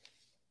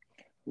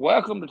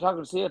Welcome to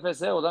Talking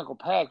CFSL with Uncle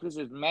Pack. This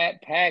is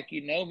Matt Pack.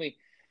 You know me.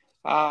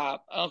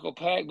 Uncle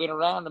Pack, been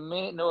around a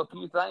minute, know a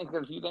few things,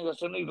 got a few things I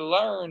still need to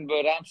learn,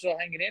 but I'm still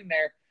hanging in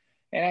there.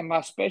 And I'm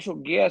my special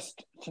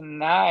guest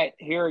tonight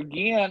here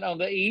again on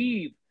the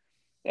eve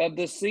of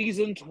the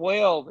Season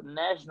 12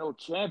 National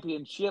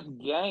Championship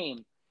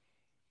game.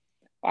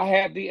 I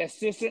have the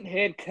assistant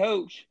head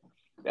coach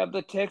of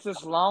the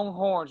Texas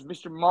Longhorns,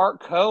 Mr.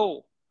 Mark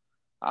Cole,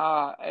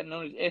 and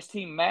known as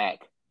ST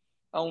Mac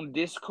on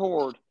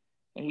Discord.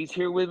 And he's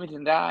here with me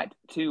tonight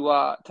to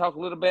talk a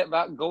little bit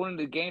about going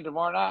into the game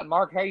tomorrow night.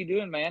 Mark, how you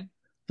doing, man?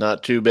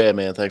 Not too bad,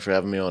 man. Thanks for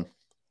having me on.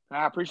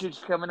 I appreciate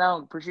you coming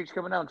on.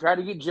 Tried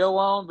to get Joe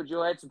on, but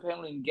Joe had some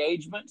family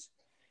engagements.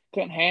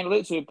 Couldn't handle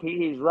it, so he put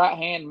his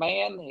right-hand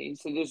man. He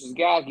said, this is a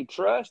guy I can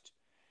trust,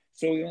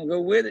 so we're going to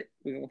go with it.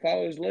 We're going to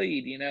follow his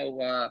lead,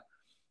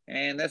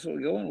 and that's what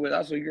we're going with.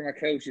 Also, you're my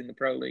coach in the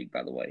pro league,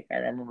 by the way. I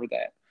remember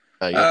that.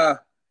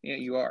 Yep. Yeah,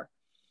 you are.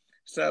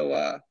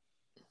 So,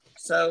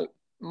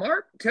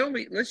 Mark, tell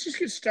me. Let's just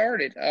get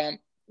started.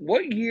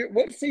 What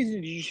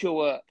season did you show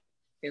up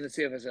in the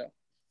CFSL?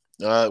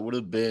 It would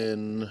have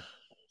been,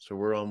 so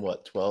we're on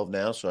what, 12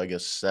 now? So I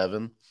guess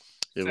 7.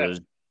 It was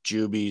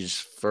Juby's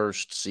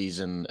first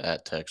season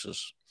at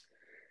Texas.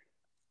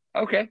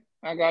 Okay,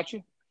 I got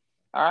you.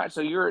 All right,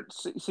 so you're at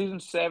season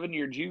 7.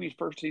 You're Juby's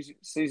first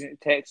season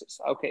at Texas.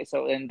 Okay,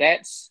 so and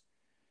that's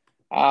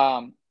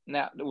now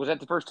was that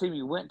the first team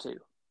you went to?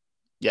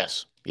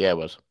 Yes. Yeah, it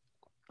was.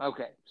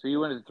 Okay, so you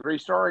went to the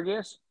 3-star, I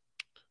guess.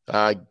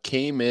 I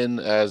came in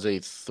as a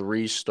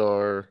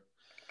 3-star.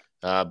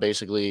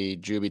 Basically,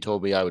 Juby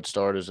told me I would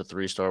start as a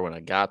 3-star when I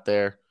got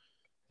there.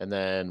 And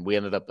then we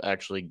ended up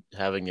actually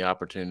having the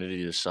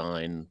opportunity to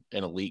sign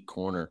an elite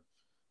corner.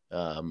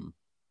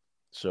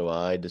 So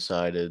I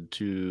decided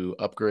to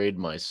upgrade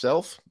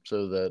myself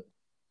so that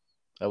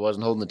I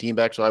wasn't holding the team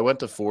back. So I went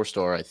to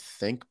 4-star, I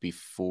think,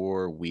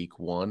 before week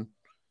 1.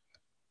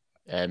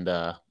 And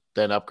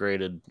then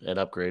upgraded and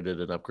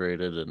upgraded and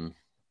upgraded and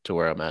to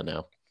where I'm at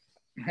now.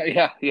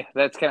 Yeah,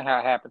 that's kind of how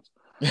it happens.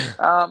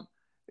 Um,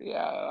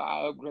 yeah,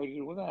 I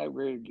upgraded when I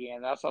upgraded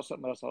again. I saw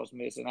something else I was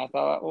missing. I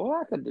thought, well,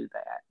 I could do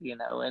that.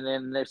 And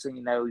then next thing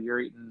you know, you're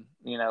eating,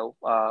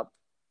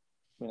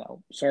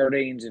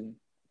 sardines and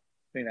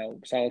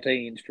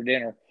saltines for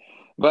dinner.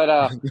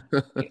 But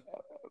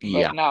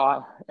Yeah.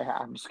 no,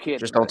 I'm just kidding.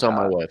 Just don't But tell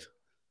my wife.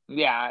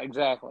 yeah,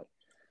 exactly.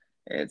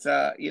 It's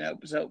so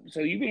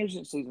you've been here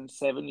since season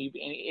 7.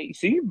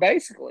 So you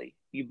basically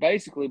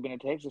been a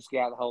Texas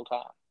guy the whole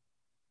time.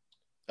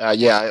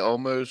 Yeah, I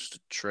almost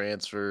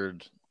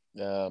transferred.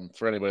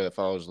 For anybody that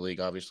follows the league,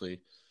 obviously,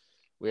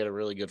 we had a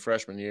really good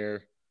freshman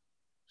year.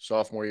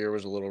 Sophomore year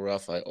was a little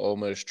rough. I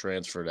almost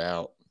transferred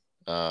out,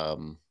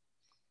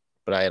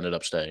 but I ended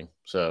up staying.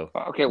 So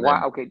Okay, why?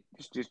 then, Okay,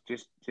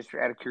 just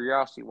out of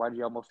curiosity, why did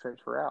you almost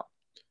transfer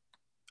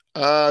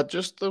out?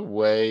 just the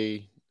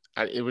way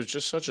it was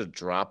just such a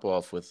drop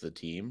off with the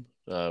team,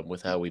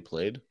 with how we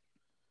played.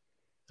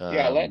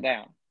 Yeah, let Um,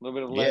 down. A little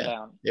bit of yeah,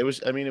 letdown. it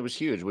was. I mean, it was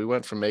huge. We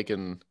went from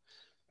making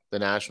the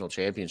national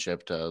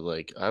championship to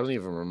like I don't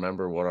even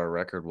remember what our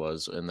record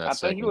was in that I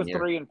think it second was year.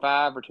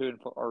 3-5 or 2-4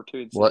 or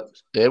 2-6. What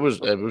it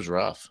was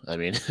rough. I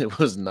mean, it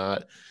was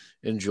not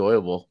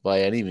enjoyable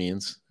by any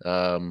means.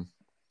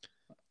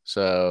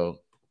 So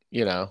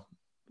you know,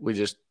 we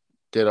just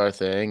did our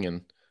thing,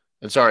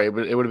 and sorry, it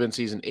would have been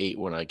season 8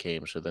 when I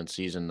came. So then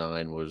season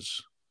 9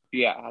 was.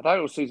 Yeah, I thought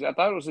it was season. I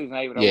thought it was season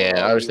 8, but I want Yeah, to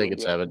I was argue with thinking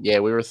you. 7. Yeah,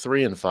 we were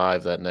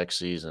 3-5 that next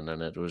season,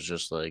 and it was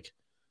just like,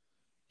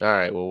 all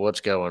right, well,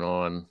 what's going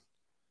on?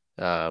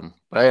 I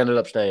ended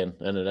up staying,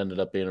 and it ended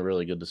up being a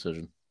really good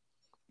decision.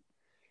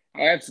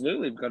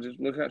 Absolutely, because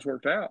look how it's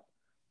worked out.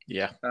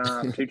 Yeah.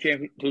 Two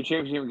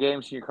championship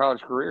games in your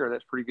college career.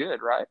 That's pretty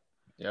good, right?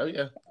 Oh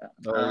yeah.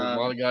 A lot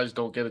Um, of guys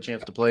don't get a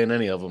chance to play in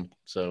any of them.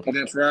 So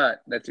that's right.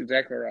 That's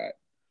exactly right.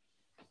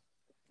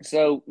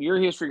 So your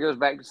history goes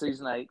back to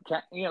season 8.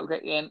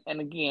 And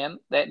again,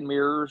 that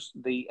mirrors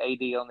the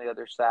AD on the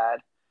other side.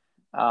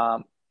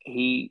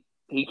 He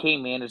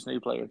came in as a new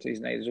player in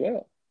season 8 as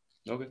well.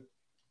 okay.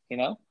 You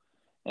know,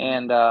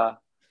 and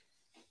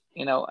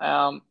you know,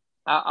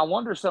 I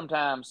wonder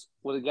sometimes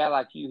with a guy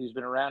like you who's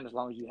been around as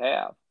long as you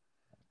have.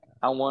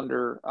 I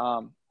wonder,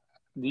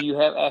 do you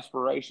have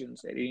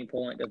aspirations at any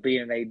point of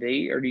being an AD,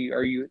 or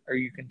are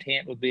you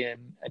content with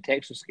being a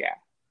Texas guy?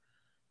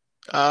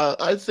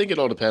 I think it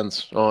all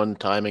depends on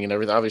timing and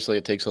everything. Obviously,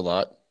 it takes a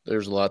lot.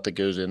 There's a lot that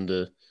goes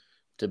into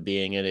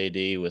being an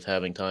AD with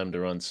having time to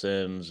run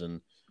sims and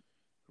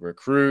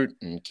recruit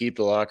and keep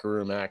the locker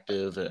room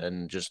active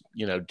and just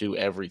do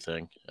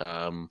everything.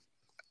 I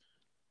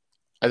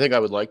think I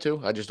would like to.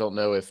 I just don't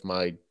know if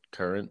my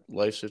current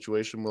life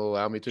situation will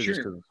allow me to,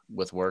 just Sure. because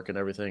with work and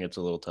everything, it's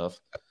a little tough.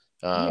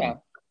 Um, Yeah.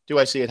 do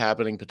I see it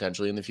happening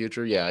potentially in the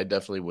future? Yeah, I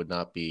definitely would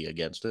not be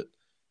against it.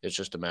 It's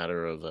just a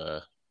matter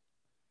of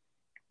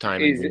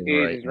timing Is being is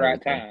right his and right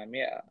everything. time?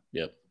 Yeah.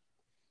 Yep.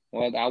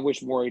 Well, I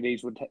wish more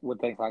ADs would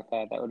think like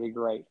that. That would be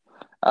great.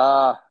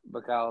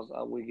 Because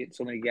we get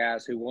so many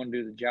guys who want to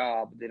do the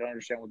job, but they don't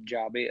understand what the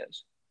job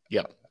is.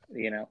 Yep.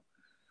 You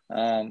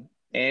know.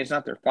 and it's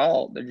not their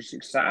fault. They're just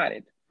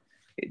excited.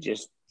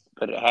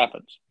 But it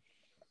happens.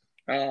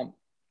 Um,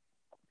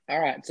 all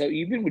right. So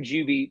you've been with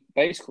Juvie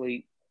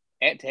basically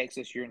at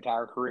Texas your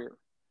entire career.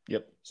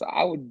 Yep. So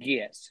I would,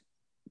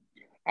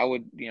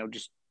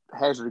 just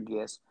hazard a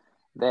guess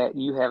that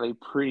you have a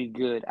pretty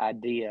good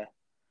idea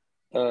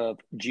of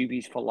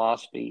Juvie's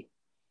philosophy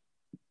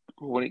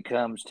when it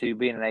comes to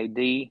being an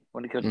AD,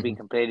 when it comes to being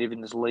competitive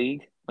in this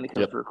league, when it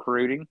comes Yep. to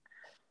recruiting.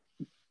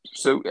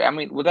 So, I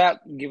mean, without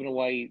giving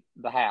away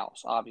the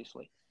house,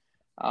 obviously,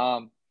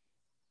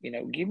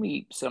 give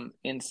me some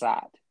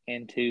insight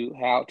into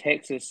how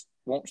Texas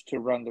wants to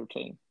run their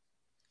team.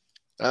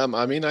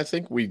 I mean, I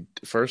think we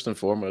first and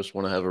foremost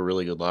want to have a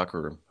really good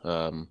locker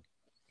room.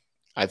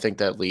 I think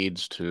that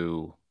leads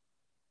to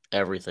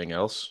everything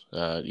else.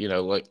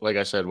 Like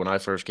I said, when I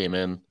first came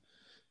in,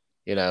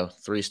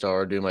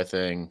 3-star, do my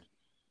thing,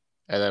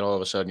 and then all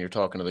of a sudden you're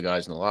talking to the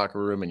guys in the locker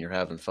room and you're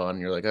having fun.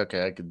 You're like,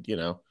 okay, I could,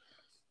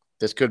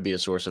 this could be a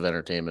source of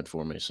entertainment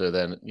for me. So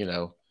then,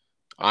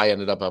 I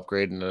ended up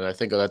upgrading, and I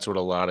think that's what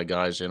a lot of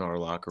guys in our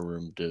locker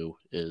room do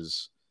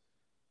is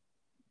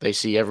they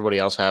see everybody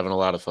else having a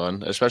lot of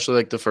fun, especially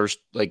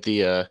like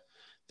the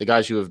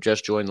guys who have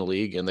just joined the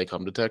league and they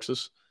come to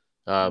Texas.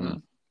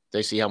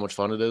 They see how much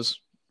fun it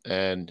is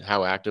and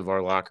how active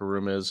our locker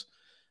room is,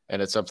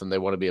 and it's something they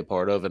want to be a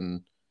part of.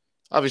 And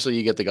obviously,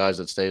 you get the guys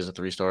that stay as a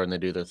 3-star and they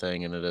do their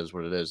thing, and it is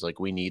what it is. Like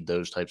we need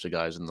those types of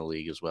guys in the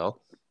league as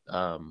well.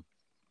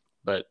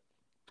 But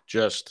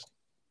just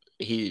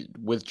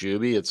with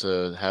Juby, it's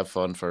a have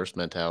fun first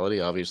mentality.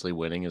 Obviously,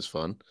 winning is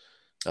fun,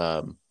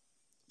 but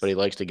he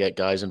likes to get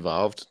guys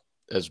involved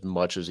as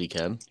much as he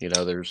can.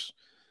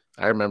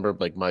 I remember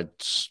like my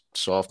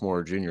sophomore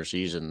or junior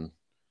season.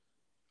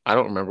 I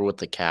don't remember what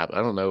the cap.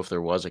 I don't know if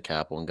there was a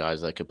cap on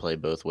guys that could play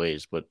both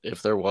ways, but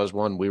if there was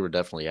one, we were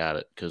definitely at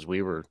it because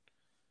we were.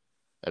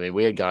 I mean,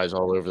 we had guys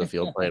all over the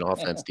field playing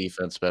offense,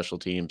 defense, special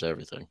teams,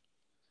 everything.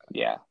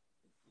 Yeah.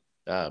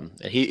 And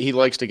he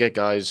likes to get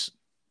guys.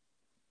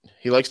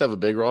 He likes to have a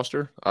big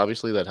roster.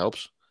 Obviously, that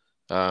helps.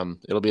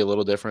 It'll be a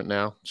little different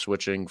now,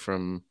 switching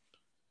from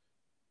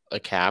a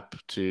cap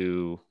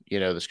to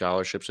the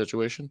scholarship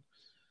situation.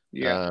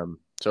 Yeah.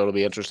 So it'll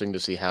be interesting to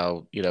see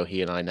how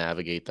he and I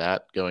navigate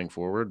that going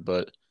forward.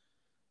 But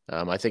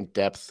I think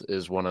depth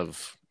is one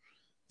of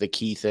the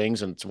key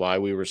things, and it's why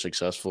we were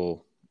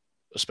successful,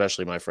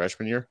 especially my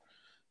freshman year,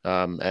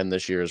 and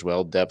this year as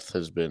well. Depth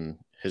has been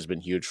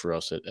huge for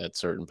us at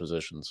certain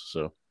positions.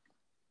 So,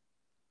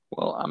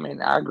 well, I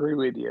mean, I agree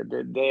with you.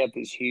 The depth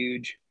is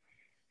huge.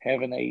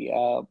 Having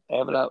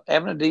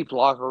a deep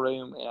locker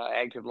room and an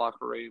active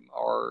locker room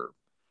are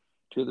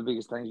two of the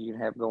biggest things you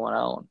can have going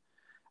on.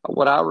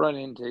 What I run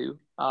into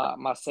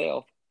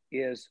myself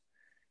is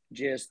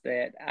just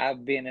that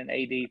I've been an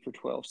AD for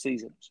 12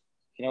 seasons.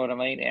 You know what I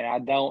mean? And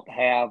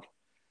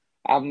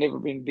I've never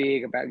been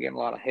big about getting a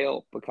lot of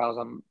help because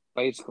I'm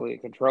basically a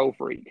control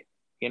freak.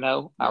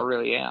 I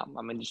really am.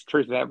 I mean, just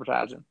truth of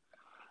advertising.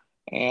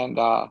 And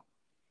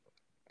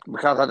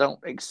because I don't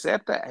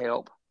accept that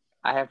help,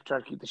 I have to try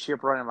to keep the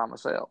ship running by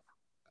myself.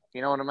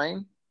 You know what I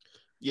mean?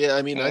 yeah,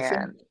 I mean, I think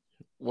And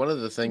one of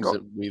the things go,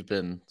 that we've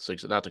been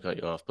not to cut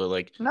you off, but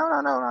like no,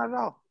 not at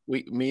all.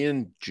 me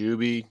and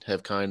Juby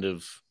have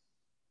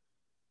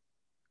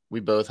we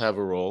both have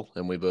a role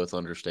and we both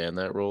understand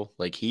that role.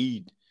 Like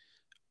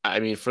I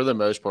mean, for the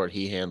most part,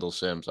 he handles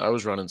sims. I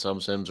was running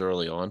some sims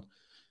early on,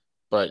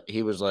 but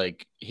he would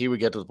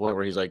get to the point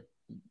where he's like,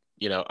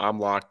 I'm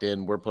locked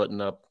in. We're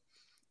putting up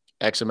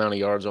X amount of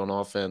yards on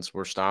offense.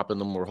 We're stopping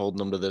them. We're holding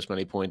them to this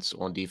many points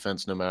on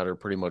defense, no matter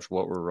pretty much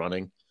what we're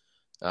running.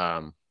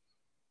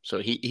 So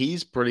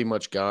he's pretty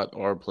much got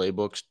our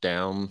playbooks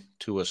down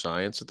to a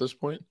science at this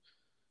point.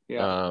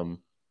 Yeah.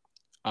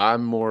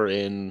 I'm more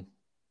in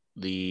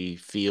the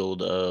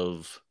field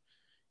of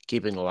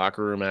keeping the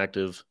locker room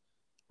active,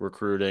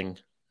 recruiting.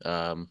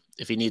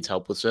 If he needs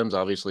help with sims,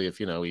 obviously, if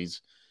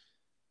he's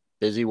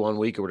busy one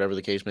week or whatever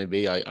the case may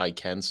be, I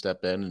can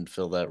step in and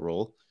fill that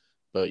role.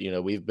 But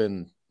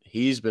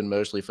he's been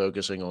mostly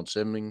focusing on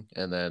simming,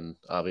 and then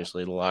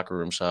obviously the locker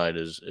room side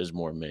is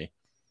more me.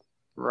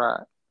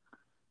 Right.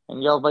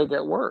 And y'all made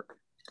that work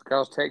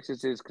because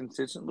Texas is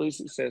consistently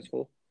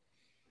successful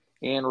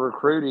in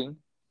recruiting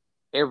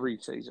every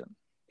season.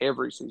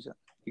 Every season.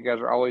 You guys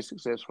are always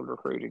successful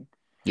recruiting.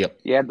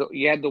 Yep. You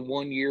had the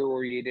 1 year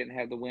where you didn't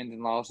have the wins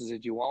and losses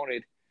that you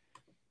wanted.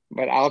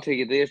 But I'll tell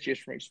you this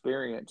just from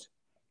experience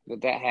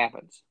that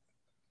happens.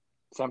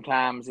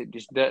 Sometimes it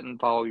just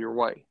doesn't fall your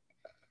way.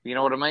 You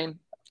know what I mean?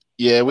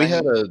 Yeah, we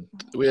had a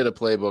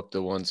playbook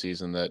the one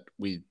season that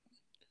we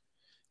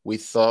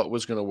thought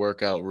was going to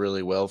work out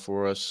really well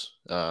for us.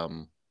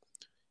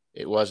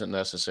 It wasn't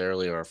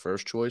necessarily our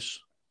first choice,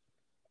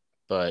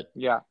 but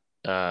yeah,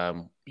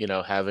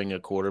 having a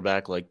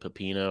quarterback like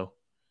Pepino,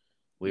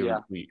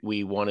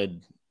 we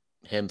wanted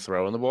him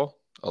throwing the ball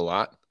a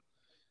lot,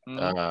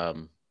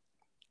 and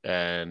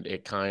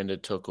it kind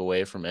of took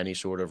away from any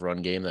sort of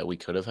run game that we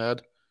could have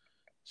had.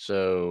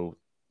 So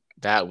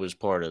that was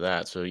part of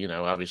that. So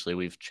obviously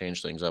we've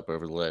changed things up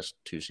over the last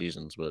 2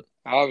 seasons, but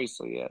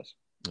obviously yes.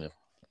 Yeah.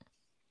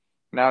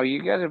 Now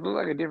you guys have looked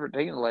like a different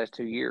team the last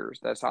 2 years.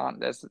 That's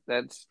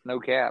no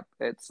cap.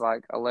 It's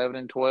like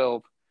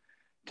 11-12.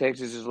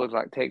 Texas just looks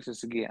like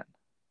Texas again.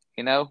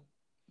 You know?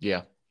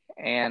 Yeah.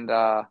 And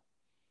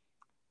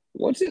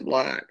what's it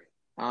like?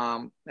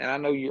 And I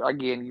know you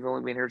again. You've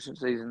only been here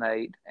since season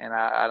 8, and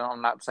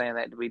I'm not saying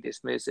that to be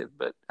dismissive,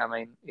 but I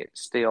mean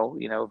it's still,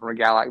 from a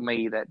guy like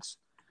me, that's,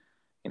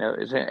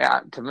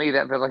 to me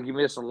that feels like you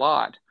miss a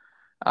lot.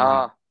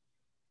 Mm-hmm.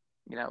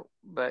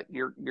 But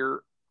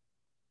you're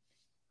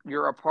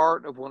a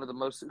part of one of the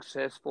most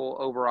successful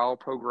overall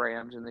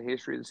programs in the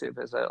history of the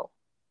CFSL.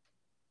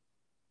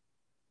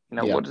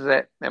 Yeah. What does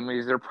that? I mean,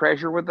 is there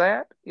pressure with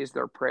that? Is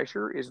there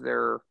pressure? Is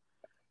there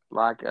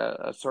like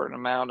a certain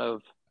amount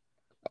of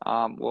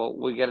well,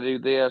 we got to do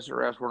this,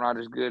 or else we're not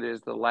as good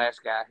as the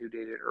last guy who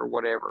did it, or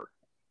whatever.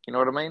 You know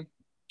what I mean?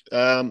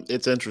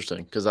 It's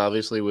interesting because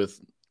obviously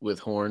with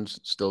Horns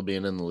still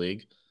being in the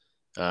league,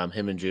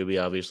 him and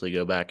Juby obviously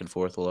go back and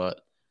forth a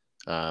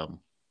lot,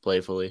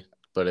 playfully.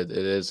 But it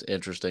is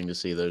interesting to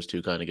see those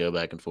two kind of go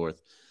back and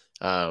forth.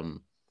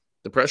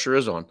 The pressure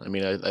is on. I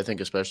mean, I think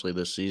especially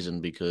this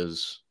season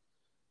because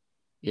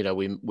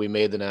we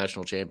made the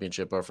national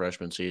championship our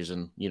freshman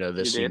season. You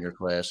This did. senior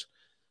class,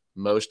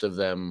 most of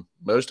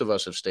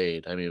us have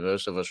stayed. I mean,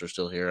 most of us are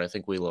still here. I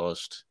think we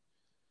lost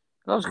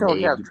Those couple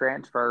guys maybe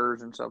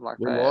transfers and stuff like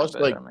that,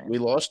 but I we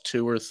mean, lost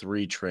 2 or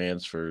 3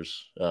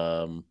 transfers.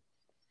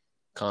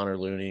 Connor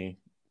Looney,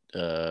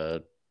 uh,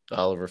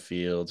 Oliver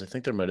Fields. I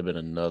think there might have been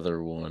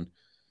another one.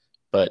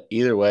 But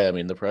either way, I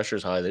mean, the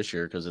pressure's high this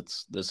year because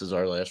this is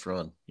our last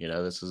run.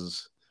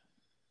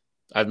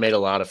 I've made a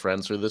lot of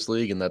friends through this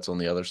league, and that's on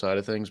the other side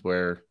of things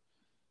where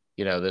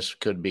this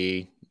could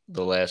be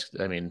the last.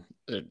 I mean,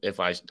 if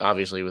I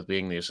obviously with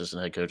being the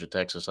assistant head coach at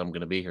Texas, I'm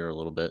going to be here a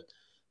little bit.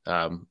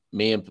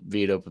 Me and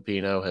Vito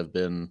Pepino have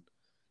been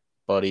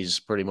buddies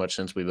pretty much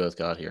since we both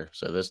got here.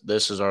 So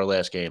this is our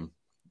last game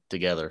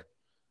together.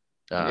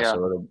 yeah,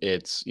 So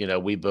it's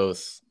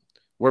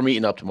we're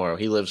meeting up tomorrow.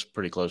 He lives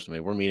pretty close to me.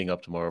 We're meeting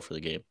up tomorrow for the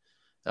game.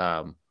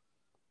 Um,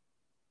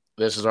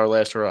 this is our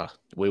last hurrah.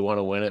 We want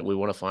to win it. We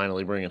want to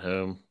finally bring it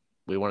home.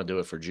 We want to do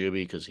it for Juby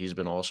because he's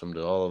been awesome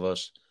to all of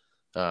us.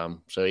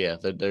 So yeah,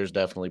 there's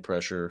definitely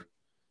pressure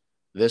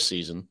this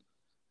season.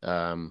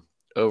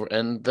 Over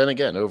and then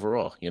again,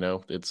 overall,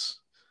 it's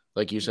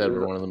like you said,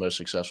 we're one of the most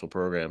successful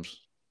programs.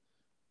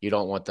 You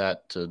don't want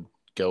that to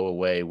go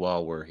away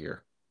while we're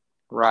here.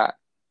 right,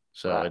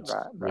 So right,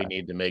 right, we right.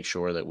 need to make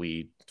sure that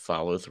we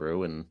follow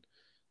through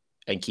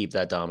and keep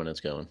that dominance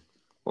going.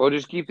 Well,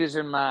 just keep this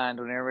in mind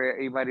whenever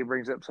anybody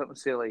brings up something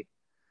silly,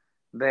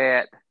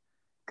 that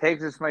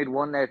Texas made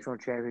one national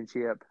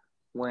championship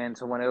when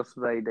someone else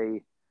was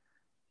AD.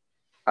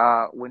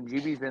 When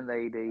GB's been the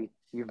AD,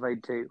 you've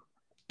made two.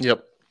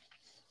 Yep.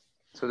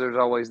 So there's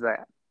always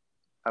that.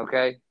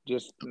 Okay,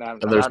 just I'm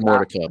And there's not,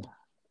 more to come.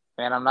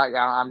 and I'm not.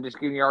 I'm just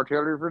giving you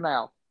artillery for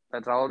now.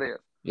 That's all it is.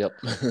 Yep.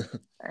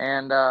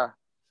 And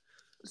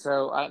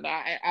so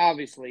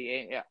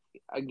obviously,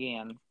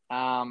 again,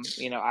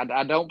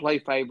 I don't play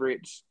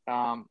favorites.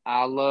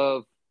 I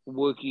love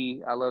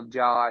Wookie. I love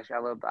Josh. I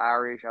love the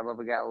Irish. I love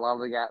a lot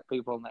of the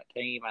people on that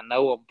team. I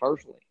know them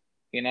personally.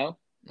 You know,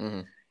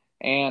 Mm-hmm.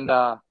 and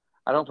I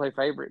don't play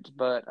favorites,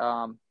 but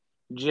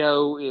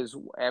Joe is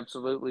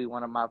absolutely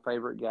one of my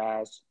favorite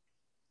guys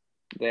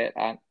that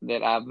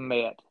I've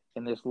met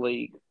in this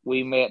league.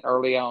 We met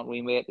early on.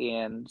 We met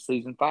in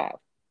season 5.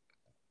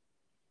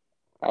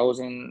 I was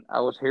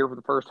here for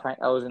the first time.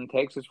 I was in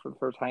Texas for the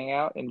first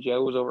hangout, and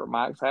Joe was over at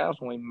Mike's house,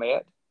 and we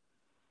met,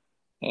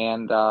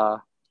 and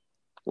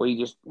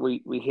we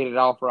hit it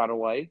off right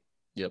away.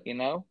 Yep.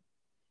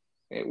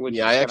 Which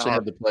Yeah, is I kind of actually hard.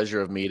 had the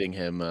pleasure of meeting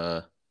him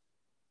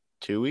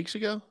 2 weeks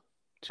ago.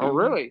 Oh, Two.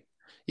 really?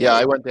 Yeah, I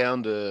Really? went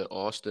down to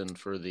Austin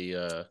for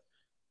the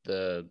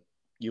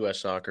U.S.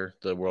 soccer,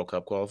 the World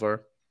Cup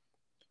qualifier.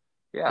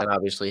 Yeah, And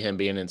obviously, him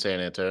being in San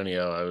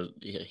Antonio,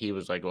 he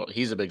was like, well,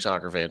 he's a big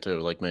soccer fan too,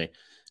 like me.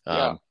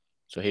 yeah.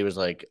 So he was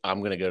like, I'm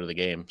going to go to the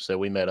game. So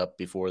we met up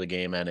before the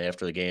game and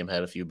after the game,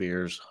 had a few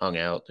beers, hung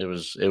out. It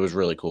was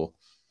really cool.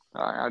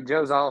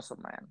 Joe's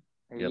awesome, man.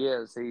 Yep. He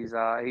is.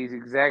 He's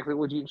exactly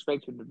what you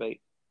expect him to be.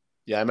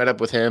 Yeah, I met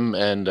up with him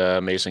and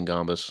Mason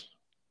Gombas.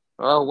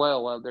 Oh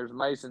well. There's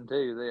Mason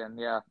too. Then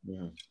yeah,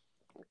 Mhm.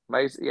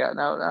 Mason. Yeah,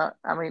 no.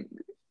 I mean,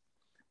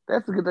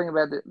 that's the good thing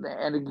about it.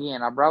 And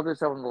again, I brought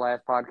this up on the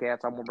last podcast.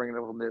 I'm gonna bring it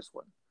up on this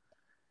one.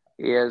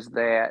 Is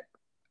that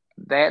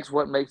that's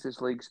what makes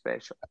this league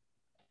special.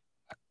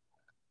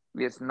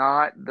 It's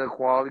not the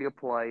quality of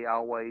play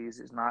always.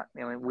 It's not,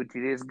 which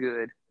it is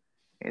good.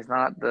 It's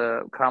not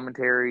the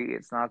commentary.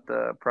 It's not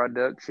the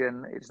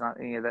production. It's not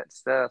any of that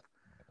stuff.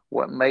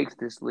 What makes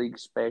this league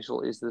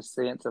special is the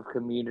sense of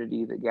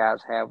community that guys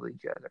have with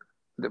each other,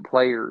 that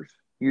players,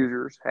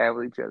 users have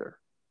with each other.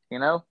 You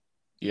know,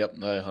 Yep,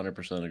 I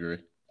 100% agree.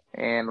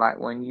 and like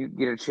when you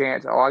get a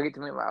chance, I get to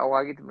meet,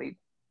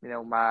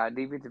 my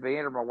defensive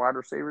end or my wide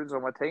receivers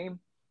on my team.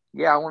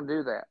 Yeah, I want to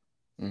do that.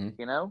 Hmm.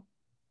 You know,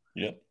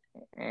 Yep.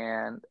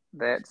 and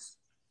that's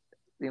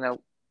you know,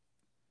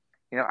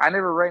 I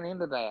never ran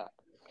into that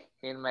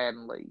in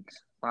Madden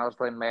leagues. when I was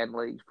playing Madden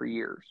leagues for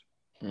years.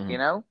 Mm-hmm. You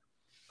know,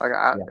 like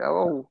Yeah.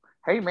 oh,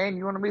 hey man,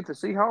 you want to meet the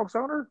Seahawks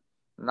owner?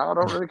 No, I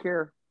don't really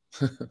care.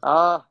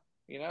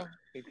 You know,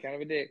 he's kind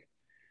of a dick.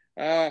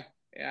 I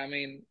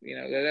mean,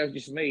 that was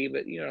just me,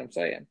 but you know what I'm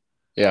saying.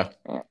 Yeah.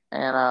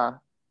 And I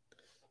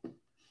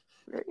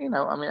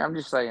mean, I'm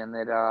just saying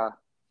that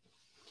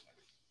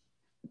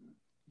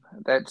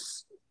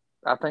that's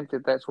I think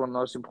that's one of the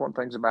most important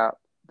things about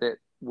that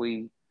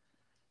we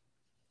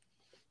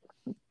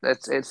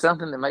it's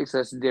something that makes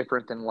us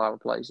different than a lot of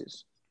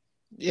places.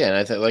 Yeah, and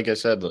I think, like I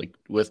said, like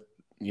with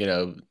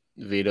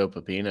Vito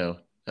Pepino,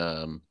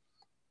 um,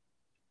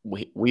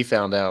 we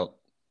found out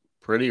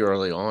pretty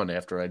early on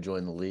after I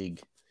joined the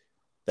league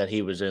that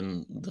he was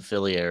in the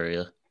Philly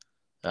area.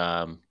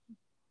 Um,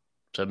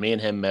 so me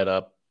and him met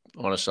up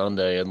on a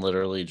Sunday and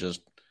literally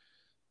just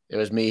it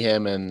was me,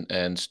 him, and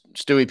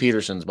Stewie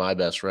Peterson's my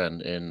best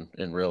friend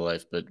in real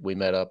life, but we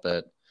met up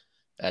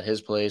at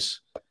his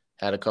place,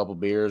 had a couple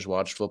beers,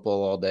 watched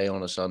football all day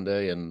on a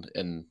Sunday,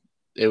 and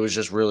it was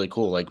just really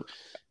cool. Like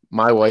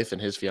my wife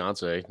and his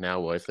fiance, now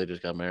wife, they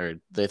just got married.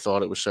 They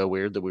thought it was so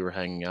weird that we were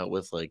hanging out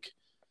with like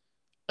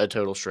a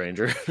total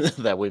stranger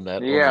that we met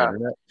on the Yeah,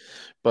 internet.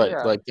 But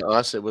yeah, like to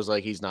us, it was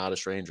like he's not a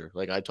stranger.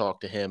 Like I talk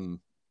to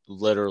him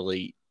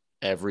literally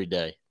every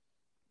day,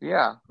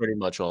 yeah. pretty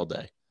much all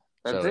day.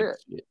 That's So it.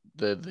 it's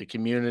the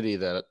community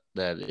that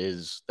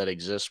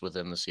exists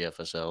within the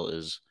CFSL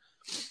is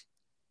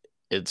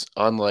it's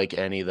unlike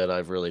any that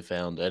I've really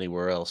found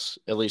anywhere else,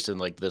 at least in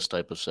like this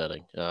type of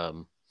setting.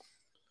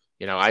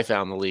 I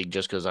found the league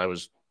just because I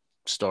was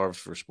starved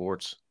for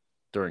sports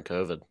during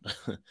COVID,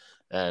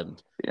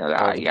 and all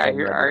of a Yeah. sudden I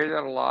hear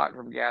that a lot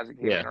from guys that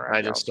came yeah, in I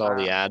around just y'all's saw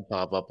the time. ad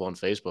pop up on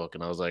Facebook,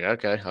 and I was like,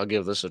 okay, I'll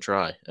give this a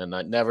try. And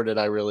I never did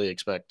I really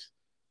expect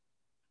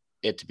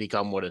it to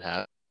become what it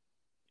had,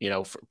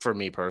 for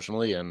me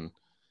personally,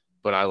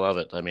 but I love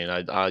it. I mean,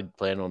 I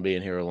plan on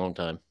being here a long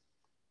time.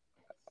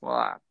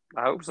 Well,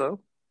 I hope so.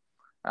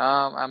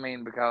 I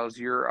mean, because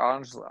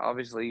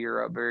obviously,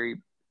 you're a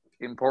very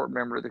important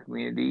member of the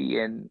community,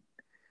 and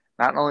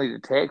not only to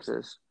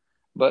Texas,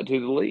 but to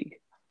the league.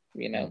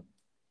 You Mm. know,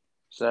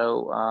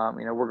 so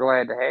we're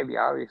glad to have you,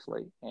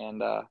 obviously,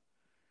 and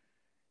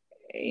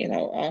you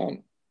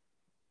know,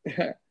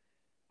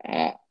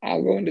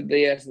 I'll go into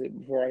this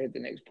before I hit the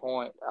next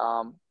point.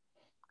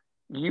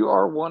 You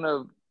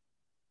are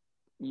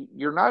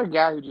you're not a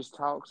guy who just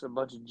talks a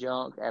bunch of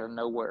junk out of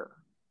nowhere.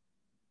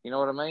 You know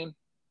what I mean?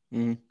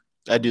 Mm.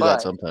 I do that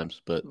But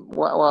sometimes, but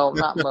well,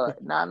 not much,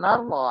 not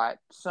a lot.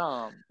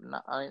 Some,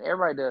 I mean,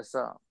 everybody does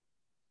some.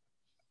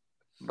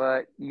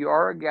 But you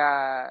are a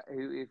guy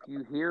who, if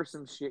you hear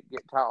some shit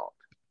get talked,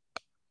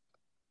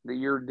 that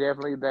you're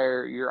definitely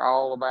there. You're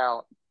all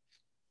about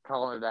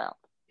calling it out.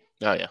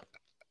 oh yeah,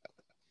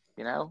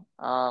 You know,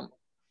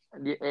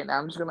 and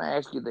I'm just going to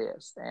ask you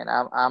this, and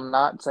I'm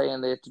not saying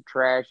this to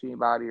trash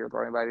anybody or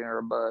throw anybody under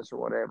a bus or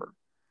whatever,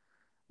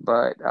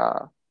 but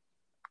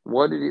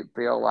what did it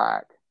feel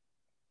like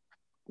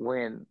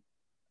when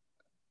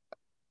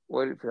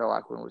what did it feel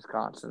like when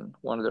Wisconsin,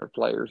 one of their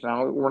players,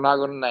 now we're not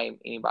going to name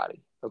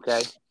anybody,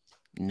 okay?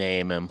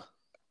 name him.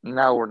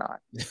 No, we're not.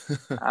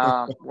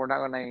 We're not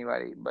going to name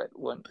anybody, but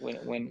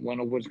when one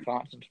of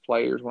Wisconsin's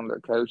players, one of their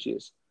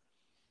coaches,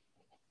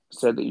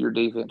 said that your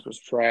defense was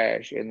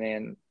trash, and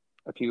then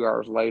a few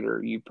hours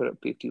later you put up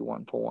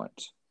 51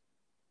 points,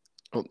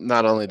 Well,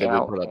 not only did we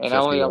put up and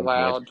only 51 points,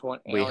 allowed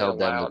 20, and we only held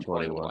them to allowed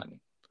 21. 21,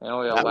 and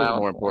only That was the allowed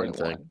more important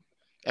thing. 21.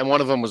 And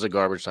one of them was a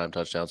garbage time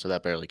touchdown, so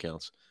that barely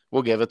counts.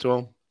 We'll give it to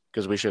him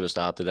because we should have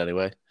stopped it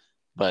anyway.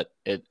 But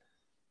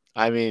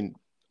I mean,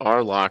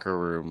 our locker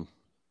room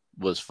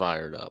was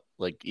fired up.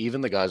 Like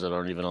even the guys that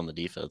aren't even on the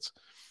defense,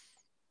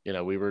 we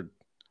were,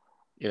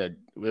 it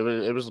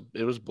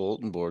was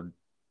bulletin board.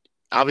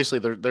 Obviously,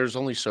 there's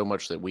only so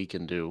much that we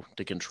can do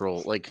to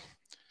control. Like,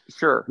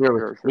 Sure, really,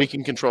 sure, we sure.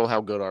 can control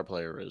how good our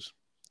player is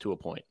to a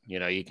point.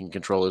 You can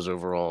control his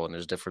overall and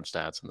his different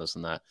stats and this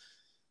and that.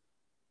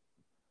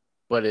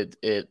 But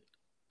it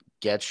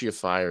gets you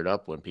fired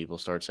up when people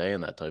start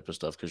saying that type of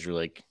stuff because you're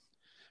like,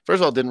 first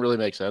of all, it didn't really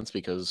make sense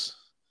because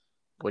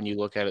when you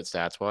look at it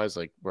stats wise,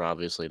 like we're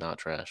obviously not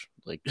trash.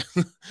 Like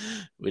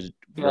we're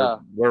Yeah,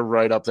 we're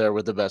right up there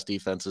with the best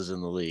defenses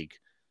in the league,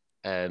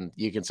 and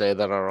you can say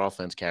that our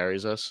offense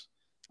carries us.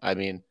 I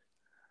mean,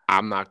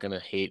 I'm not going to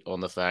hate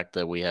on the fact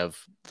that we have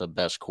the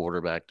best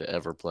quarterback to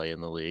ever play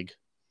in the league.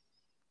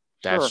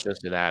 That's sure.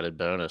 just an added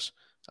bonus.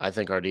 I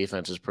think our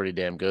defense is pretty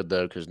damn good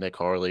though, because Nick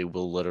Harley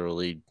will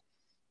literally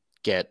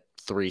get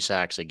 3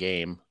 sacks a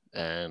game,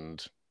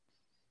 and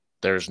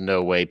there's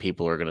no way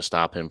people are going to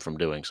stop him from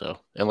doing so,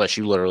 unless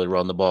you literally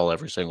run the ball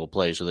every single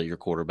play so that your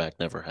quarterback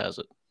never has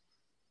it.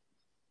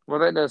 Well,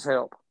 that does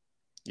help.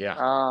 Yeah.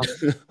 Um,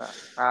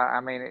 I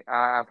mean,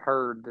 I've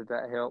heard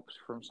that helps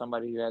from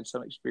somebody who had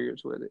some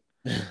experience with it.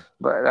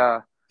 But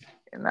I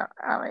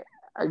mean,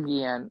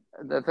 again,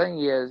 the thing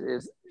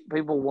is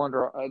people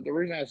wonder. The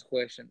reason I ask the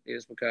question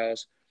is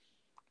because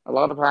a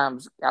lot of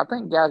times I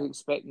think guys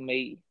expect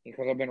me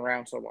because I've been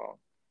around so long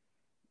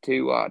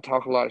to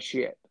talk a lot of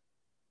shit.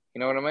 You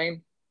know what I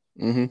mean?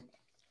 Mm-hmm.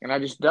 And I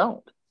just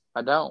don't.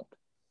 I don't.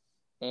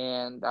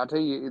 And I'll tell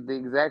you the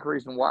exact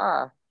reason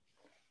why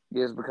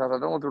is because I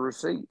don't want the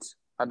receipts.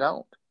 I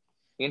don't.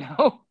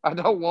 I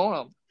don't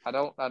want them. I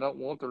don't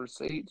want the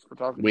receipts for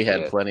talking We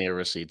had shit. plenty of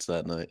receipts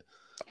that night.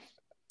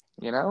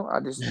 I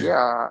just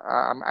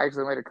I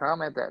actually made a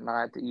comment that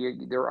night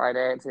that they're right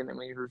at sending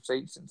me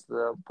receipts since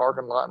the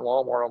parking lot in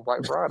Walmart on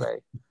Black Friday,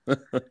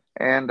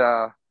 and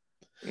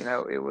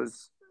it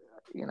was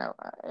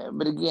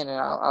but again, and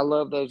I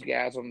love those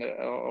guys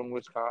on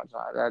Wisconsin.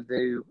 I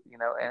do,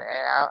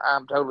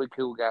 I'm totally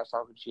cool guys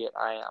talking shit.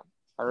 I am.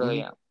 I really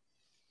Mhm. am.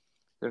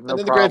 There's no And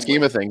in the grand problem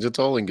scheme with of it. things, it's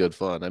all in good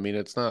fun. I mean,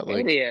 it's not It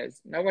like, is.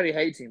 Nobody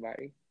hates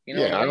anybody. You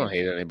know what yeah, I I don't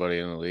mean? hate anybody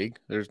in the league.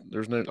 There's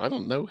no, I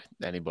don't know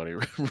anybody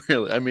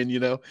really. I mean, I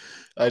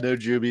know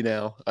Juby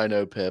now, I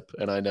know Pip,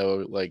 and I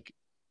know like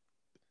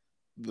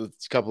the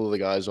couple of the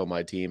guys on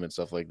my team and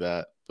stuff like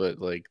that. But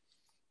like,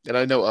 and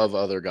I know of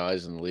other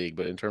guys in the league,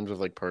 but in terms of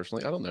like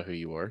personally, I don't know who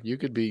you are. You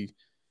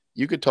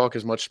could talk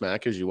as much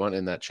smack as you want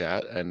in that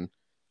chat, and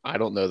I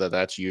don't know that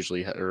that's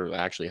usually or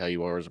actually how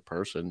you are as a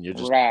person. You're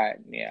just, Right.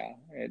 Yeah.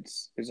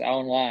 It's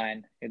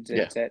online. yeah,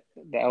 It's that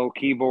the old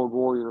keyboard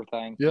warrior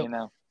thing. yep,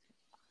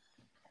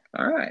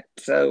 All right.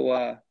 So,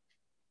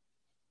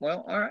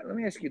 well, all right. Let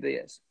me ask you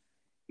this.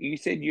 You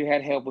said you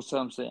had help with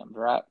some Sims,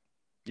 right?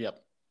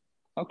 yep.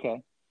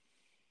 Okay.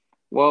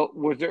 Well,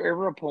 was there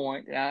ever a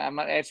point? I'm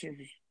not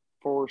asking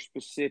for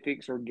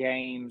specifics or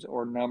games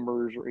or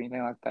numbers or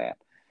anything like that.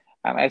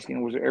 I'm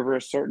asking, was there ever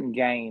a certain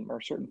game or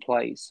a certain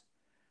place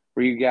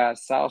where you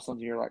guys saw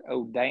something, you're like,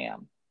 oh,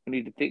 damn, we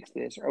need to fix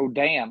this, or oh,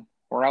 damn,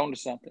 we're on to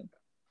something?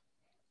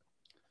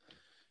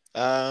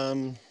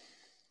 Um,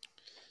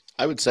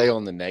 I would say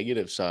on the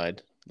negative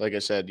side, like I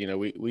said,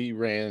 we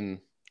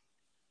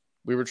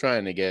were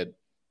trying to get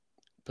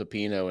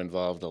Pepino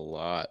involved a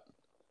lot.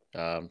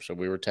 So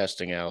we were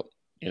testing out,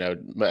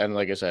 and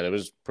like I said, it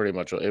was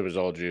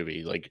all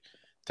Juby, like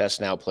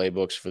testing out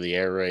playbooks for the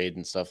air raid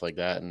and stuff like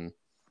that. And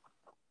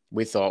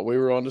we thought we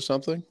were onto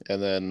something,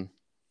 and then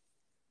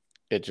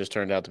it just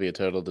turned out to be a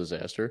total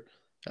disaster.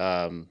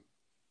 Um,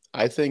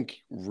 I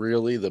think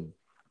really the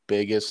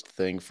biggest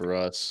thing for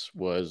us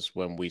was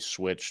when we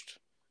switched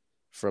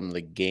from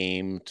the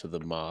game to the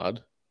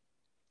mod.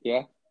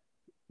 Yeah.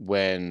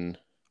 When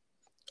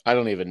I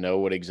don't even know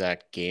what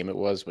exact game it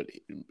was, but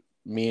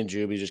me and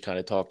Juby just kind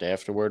of talked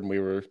afterward, and we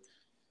were,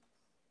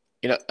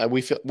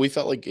 we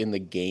felt like in the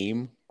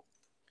game,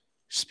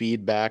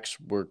 speed backs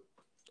were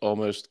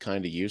almost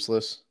kind of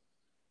useless.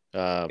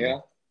 Um, Yeah.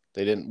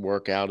 they didn't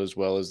work out as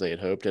well as they had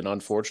hoped, and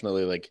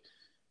unfortunately, like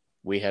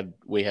we had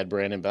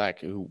Brandon back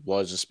who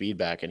was a speed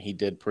back, and he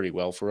did pretty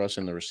well for us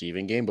in the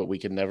receiving game, but we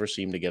could never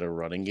seem to get a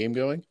running game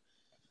going.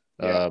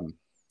 Yeah. Um,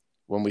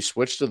 when we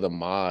switched to the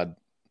mod,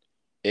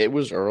 it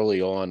was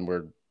early on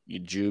where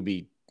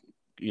Juby,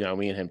 me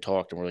and him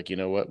talked, and we're like, you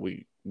know what,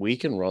 we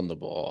can run the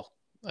ball.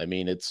 I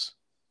mean, it's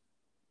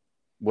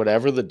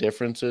whatever the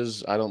difference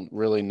is. I don't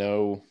really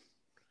know.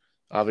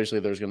 Obviously,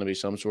 there's going to be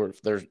some sort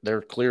of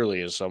there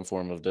clearly is some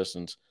form of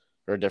distance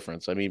or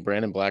difference. I mean,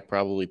 Brandon Black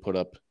probably put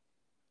up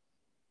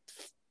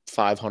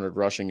 500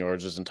 rushing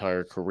yards his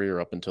entire career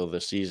up until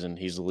this season.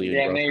 He's the leading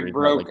Yeah. And then he rusher. He's got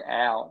broke like,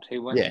 out. He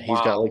went yeah, he's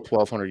got like wild.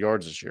 1,200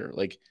 yards this year.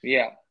 Like,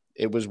 Yeah.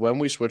 it was when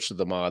we switched to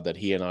the mod that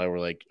he and I were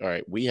like, all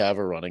right, we have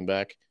a running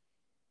back.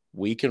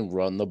 We can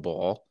run the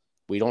ball.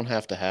 We don't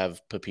have to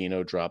have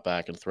Pepino drop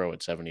back and throw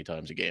it 70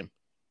 times a game.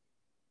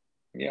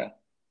 Yeah.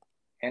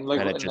 And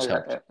it just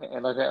helped.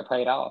 And look how it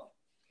paid off.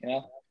 You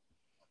know?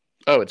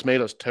 Oh, it's made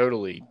us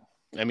totally.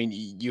 I mean,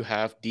 you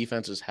have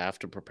defenses have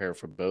to prepare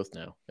for both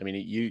now. I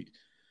mean,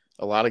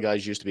 a lot of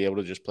guys used to be able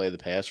to just play the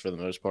pass for the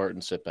most part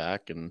and sit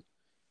back, and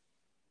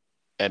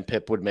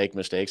Pip would make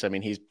mistakes. I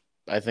mean,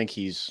 I think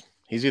he's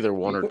either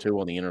one or two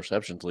on the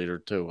interceptions leader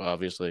too.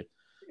 Obviously,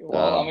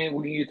 Well, I mean,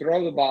 when you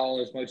throw the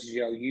ball as much as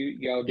y'all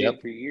yep,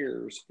 did for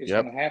years, it's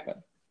yep, going to happen,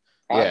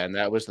 right? yeah, and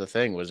that was the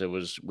thing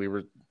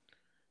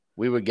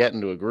we would get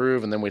into a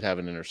groove, and then we'd have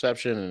an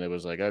interception, and it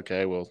was like,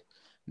 okay, well,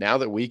 now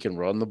that we can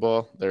run the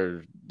ball,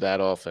 that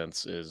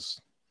offense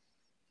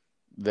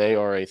they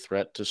are a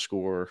threat to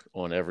score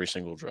on every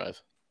single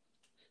drive.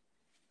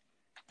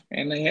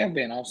 And they have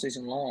been all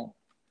season long.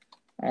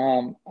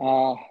 Um,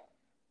 uh,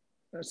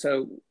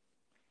 so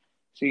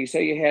so you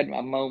say you had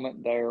a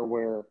moment there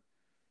where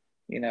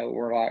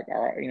we're like,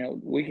 all right,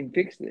 we can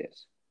fix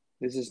this.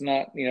 This is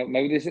not,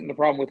 maybe this isn't the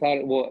problem we thought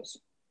it was.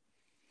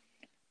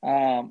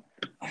 Um,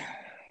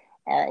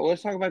 all right, well,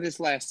 let's talk about this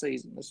last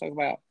season. Let's talk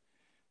about.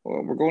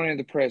 Well, we're going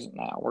into the present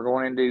now. We're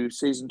going into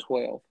season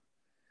 12.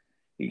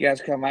 You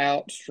guys come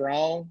out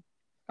strong.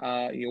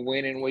 You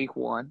win in week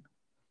one,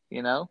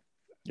 you know,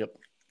 Yep.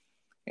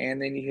 and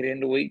then you get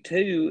into week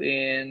two,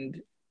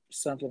 and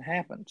something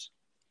happens.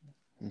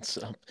 And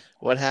so,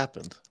 what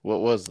happened?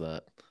 What was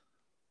that?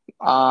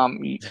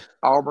 Um,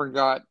 Auburn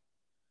got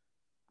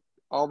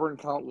Auburn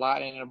caught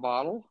lightning in a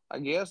bottle. I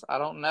guess I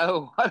don't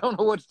know. I don't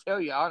know what to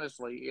tell you.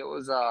 Honestly, it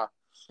was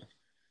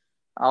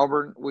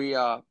Auburn.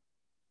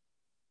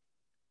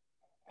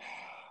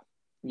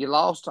 You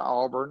lost to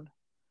Auburn,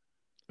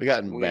 We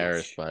got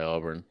embarrassed which by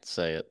Auburn.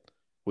 Say it.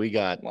 We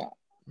got Well,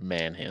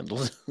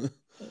 manhandled.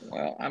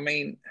 well, I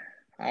mean,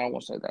 I don't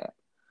want to say that,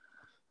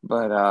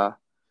 but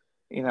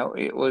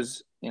it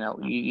was,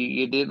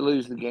 you did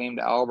lose the game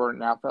to Auburn,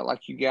 and I felt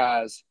like you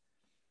guys,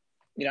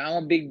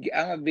 I'm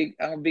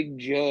a big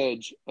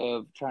judge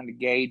of trying to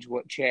gauge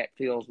what chat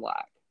feels like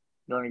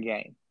during a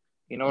game.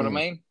 You know what I Mhm.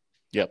 mean?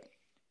 Yep.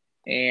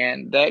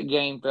 And that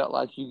game felt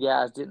like you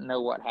guys didn't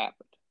know what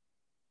happened.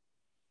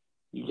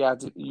 You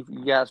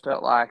guys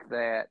felt like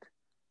that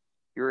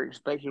you were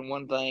expecting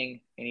one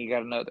thing and you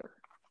got another.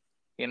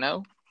 You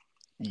know,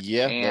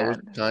 Yeah, that was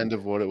and kind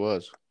of what it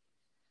was.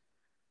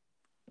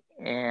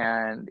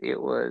 it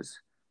was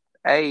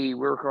we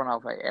were coming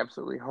off a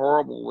absolutely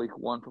horrible week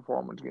one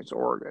performance against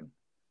Oregon,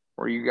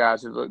 where you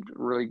guys had looked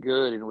really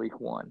good in week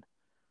one.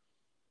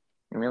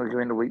 And then we come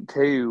into week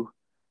two,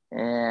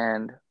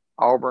 and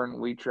Auburn,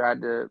 we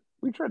tried to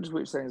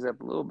switch things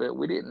up a little bit.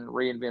 We didn't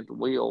reinvent the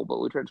wheel, but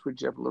we tried to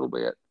switch it up a little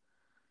bit.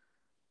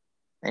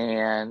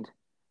 And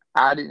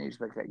I didn't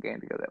expect that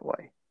game to go that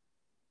way.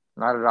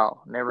 Not at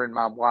all. Never in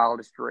my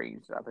wildest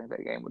dreams I think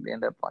that game would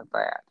end up like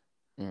that.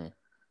 Mhm.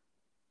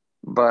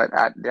 But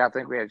I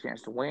think we had a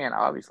chance to win.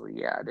 Obviously,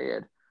 yeah, I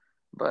did.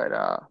 But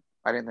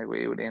I didn't think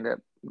we would end up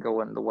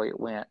going the way it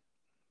went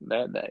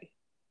that day.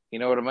 You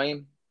know what I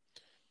mean?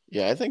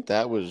 Yeah, I think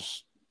that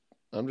was.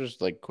 I'm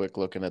just like quick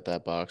looking at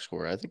that box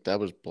score. I think that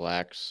was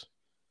Black's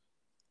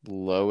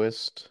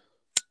lowest.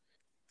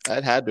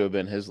 That had to have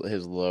been his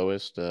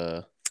lowest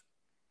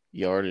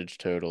yardage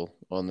total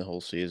on the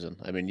whole season.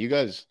 I mean, you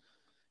guys,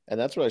 and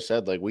that's what I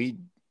said. Like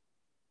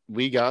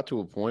we got to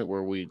a point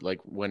where we like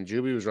when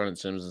Juby was running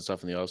Sims and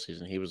stuff in the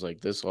offseason, he was like,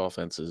 "This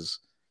offense is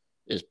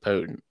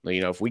potent. Like,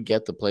 if we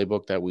get the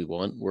playbook that we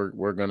want,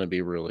 we're going to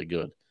be really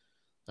good."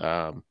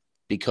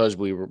 Because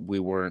we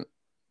weren't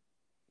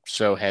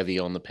so heavy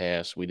on the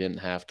pass, we didn't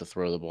have to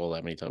throw the ball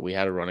that many times. We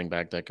had a running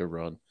back that could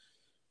run.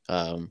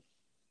 Um,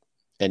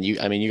 and you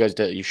guys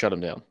did, you shut him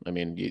down. I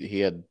mean,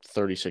 he had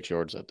 36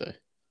 yards that day.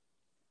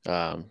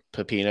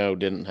 Pepino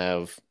didn't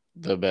have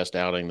the best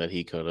outing that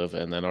he could have,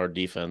 and then our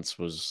defense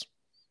was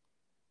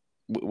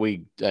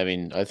I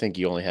mean, I think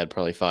you only had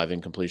probably 5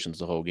 incompletions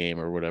the whole game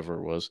or whatever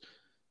it was.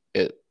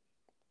 It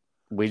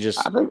we I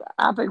just think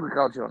I think we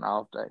caught you on an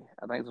off day.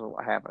 I think that's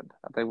what happened.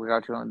 I think we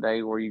got you on a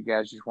day where you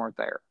guys just weren't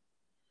there.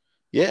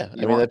 yeah, I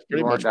You mean weren't that's you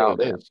pretty weren't much what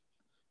dialed it in. is,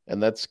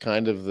 and that's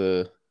kind of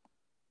the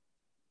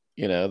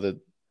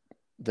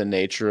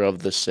nature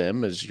of the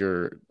sim is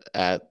you're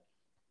at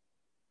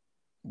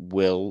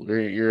will,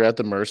 you're at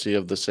the mercy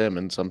of the sim,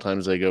 and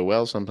sometimes they go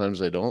well, sometimes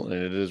they don't,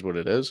 and it is what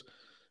it is.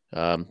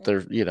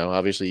 There's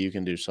obviously you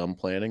can do some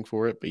planning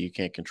for it, but you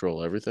can't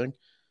control everything.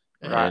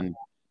 Right. And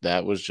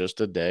that was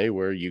just a day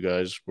where you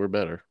guys were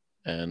better.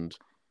 And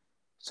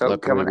So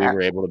luckily coming we out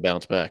were able to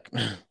bounce back.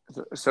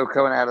 so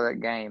coming out of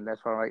that game,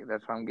 that's what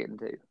I'm getting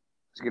to.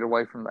 Let's get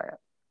away from that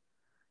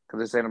because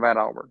this ain't about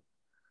Auburn.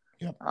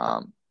 Yep.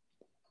 Um,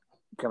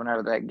 Coming out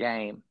of that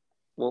game,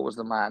 what was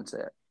the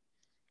mindset?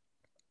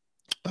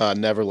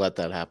 Never let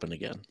that happen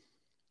again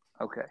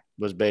Okay.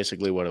 was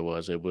basically what it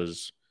was. It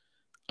was,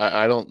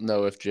 I don't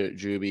know if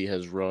Juby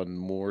has run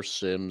more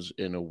sims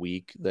in a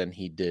week than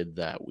he did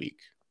that week.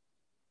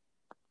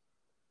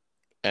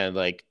 And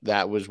like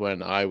that was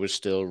when I was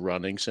still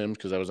running sims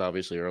because I was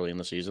obviously early in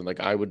the season. Like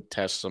I would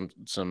test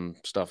some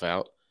stuff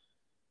out.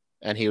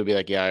 And he would be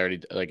like, "Yeah,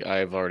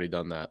 I've already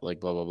done that. Like,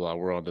 blah blah blah.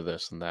 We're on to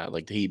this and that."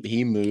 Like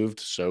he moved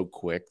so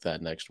quick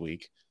that next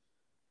week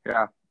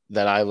Yeah.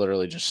 that I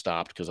literally just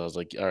stopped because I was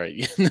like, "All right,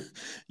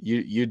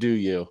 you do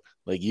you.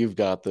 Like you've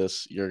got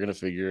this. You're gonna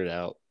figure it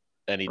out."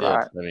 And he did.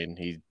 Right. I mean,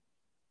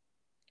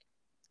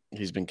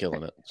 he's been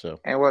killing it. So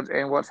And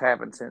what's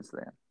happened since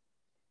then?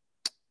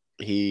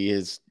 he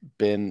has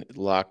been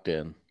locked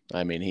in.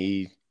 I mean,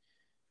 he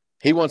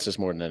wants this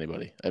more than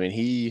anybody. I mean,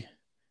 he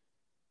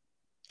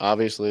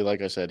obviously,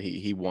 like I said,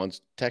 he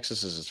wants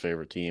Texas is his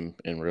favorite team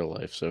in real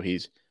life. So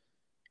he's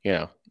you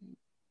know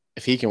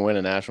if he can win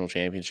a national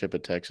championship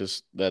at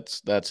Texas,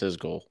 that's his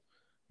goal.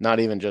 Not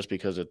even just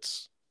because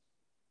it's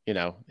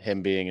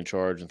him being in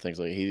charge and things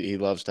like he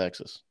loves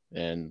Texas,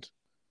 and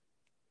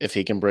if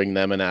he can bring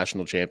them a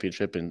national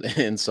championship in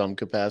in some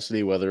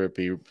capacity, whether it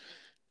be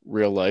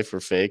real life or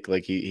fake,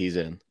 like he's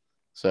in.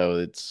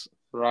 So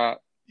Right.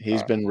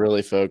 he's Right. been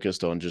really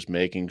focused on just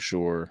making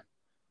sure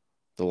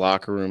the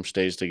locker room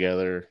stays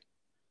together,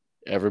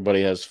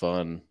 everybody has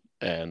fun,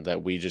 and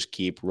that we just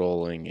keep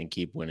rolling and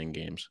keep winning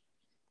games.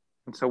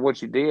 And so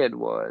what you did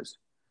was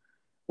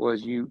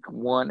you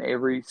won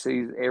every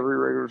season, every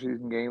regular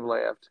season game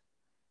left,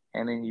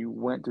 and then you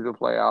went to the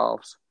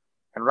playoffs.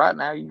 And right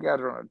now, you guys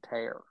are on a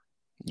tear.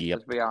 Let's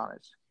Yep. be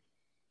honest.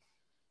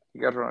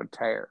 You guys are on a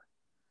tear.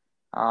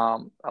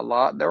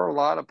 There were a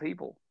lot of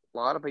people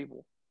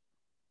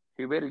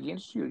who bet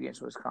against you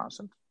against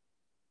Wisconsin.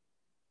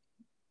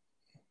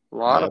 A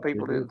lot of Yep. They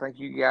people didn't did. think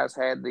you guys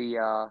had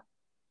the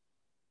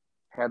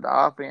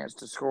offense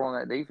to score on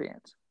that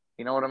defense.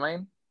 You know what I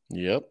mean?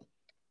 Yep.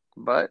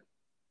 But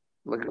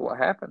look at what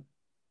happened.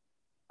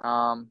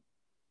 Um,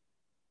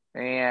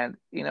 And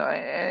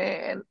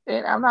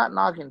and I'm not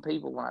knocking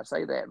people when I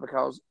say that,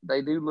 because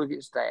they do look at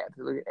stats,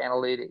 they look at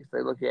analytics,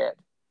 they look at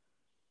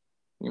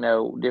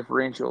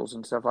differentials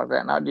and stuff like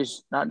that. Not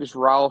just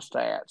raw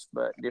stats,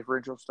 but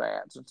differential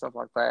stats and stuff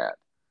like that.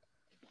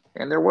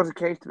 And there was a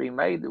case to be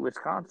made that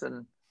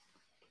Wisconsin,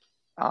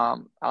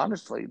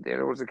 honestly,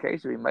 there was a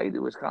case to be made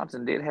that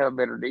Wisconsin did have a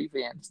better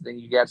defense than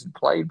you guys had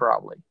played,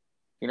 probably.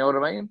 You know what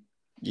I mean?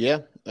 Yeah,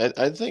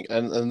 I think,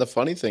 and the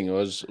funny thing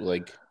was,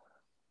 like,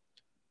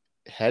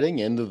 heading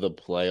into the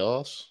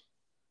playoffs,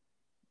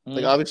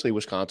 like, Mm. obviously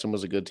Wisconsin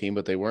was a good team,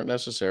 but they weren't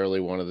necessarily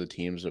one of the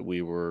teams that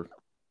we were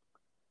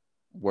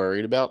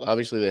worried about.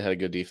 Obviously, they had a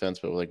good defense,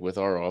 but like with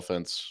our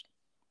offense,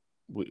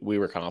 we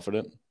were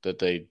confident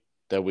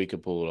that we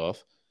could pull it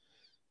off.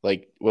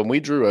 Like when we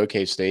drew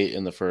OK State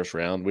in the first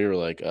round, we were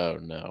like, "Oh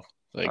no!"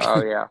 Like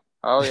Oh yeah,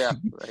 oh yeah,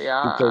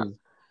 yeah. because I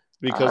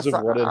because of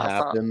saw, what had I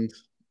saw, happened.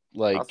 I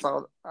Like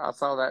saw, I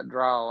saw that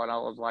draw, and I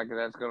was like,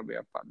 "That's going to be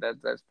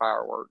that's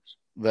fireworks."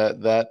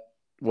 that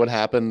what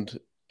happened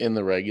in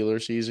the regular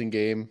season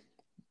game,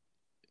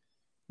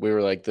 we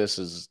were like, this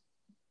is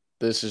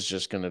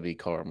just going to be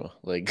karma.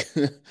 Like,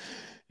 Yeah,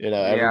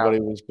 everybody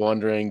was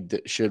wondering,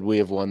 should we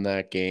have won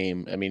that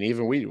game? I mean,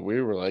 even we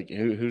were like,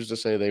 who's to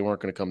say they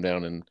weren't going to come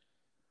down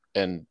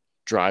and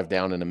drive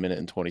down in a minute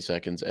and 20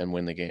 seconds and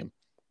win the game?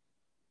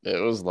 It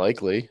was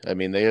likely. I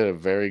mean, they had a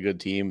very good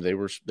team. They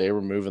were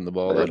moving the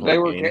ball they were that whole they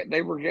were game. ca-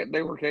 they were ca-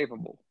 they were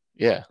capable.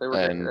 Yeah, They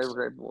and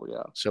were capable.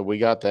 Yeah. so we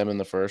got them in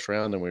the first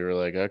round, and we were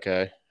like,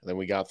 okay. And then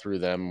we got through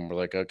them, and we're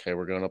like, okay,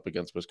 we're going up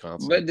against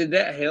Wisconsin. But did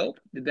that help?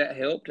 Did that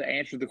help to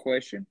answer the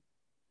question?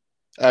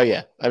 Oh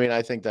yeah, I mean,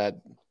 I think that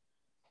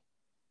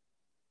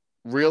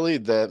really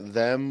that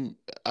them,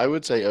 I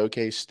would say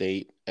OK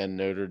State and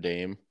Notre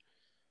Dame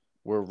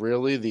were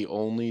really the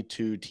only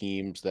two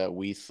teams that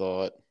we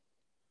thought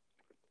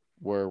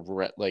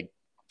like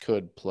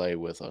could play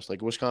with us.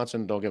 Like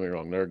Wisconsin, don't get me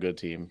wrong, they're a good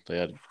team. They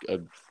had a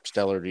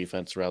stellar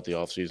defense throughout the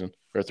offseason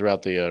or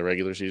throughout the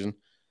regular season.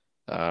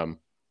 Um,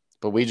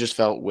 but we just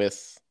felt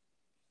with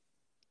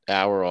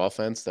our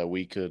offense that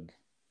we could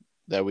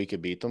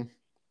beat them.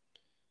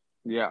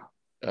 Yeah.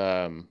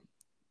 Um,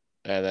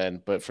 and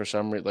then, but for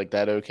some reason, like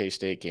that OK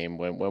State game,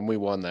 when we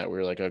won that, we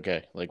were like,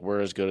 okay, like we're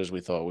as good as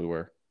we thought we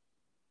were.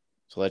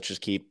 So let's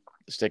just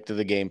stick to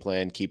the game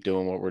plan, keep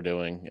doing what we're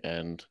doing,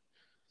 and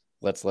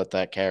let's let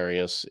that carry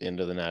us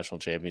into the national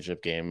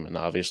championship game. And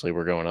obviously,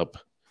 we're going up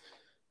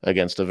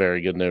against a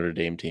very good Notre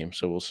Dame team,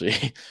 so we'll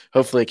see.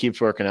 Hopefully, it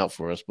keeps working out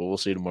for us, but we'll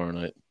see tomorrow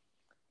night.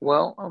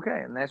 Well,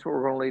 okay, and that's what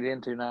we're going to lead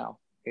into now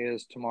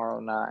is tomorrow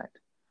night.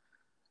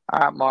 All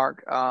right,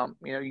 Mark.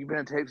 You've been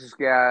a Texas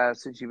guy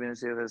since you've been in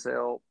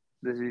CFSL.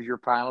 This is your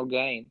final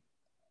game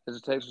as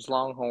a Texas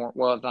Longhorn.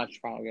 Well, it's not your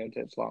final game,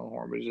 Texas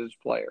Longhorn, but it's a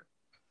player.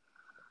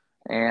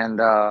 And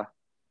but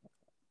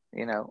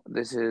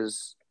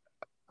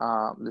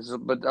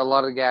a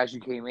lot of the guys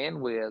you came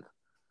in with,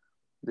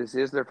 this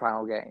is their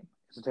final game.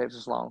 It's a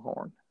Texas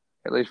Longhorn,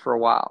 at least for a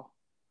while.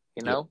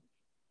 You Yep. know,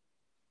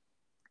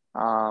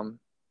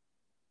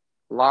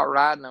 a lot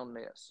riding on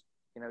this.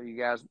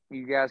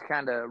 You guys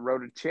kind of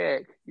wrote a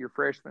check your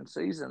freshman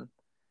season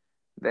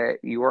that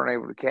you weren't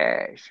able to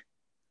cash,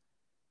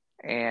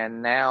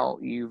 and now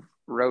you've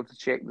wrote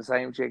the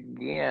same check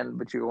again,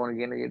 but you're going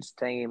again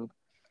against a team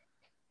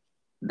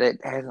that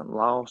hasn't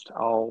lost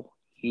all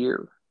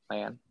year,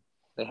 man.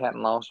 They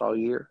hadn't lost all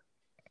year,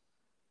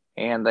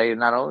 and they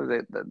not only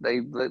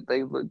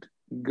they looked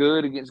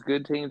good against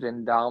good teams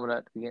and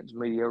dominant against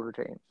mediocre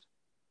teams.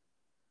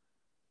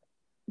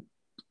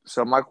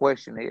 So my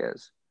question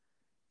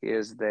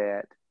is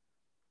that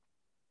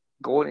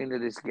going into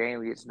this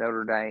game against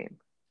Notre Dame,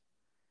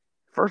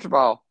 first of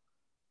all,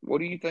 what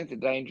do you think the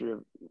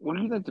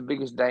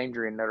biggest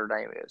danger in Notre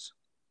Dame is?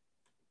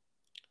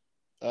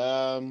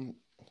 Um,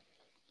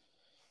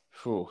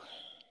 Whew.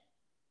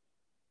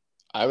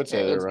 I would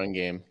say their It's run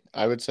game.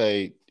 I would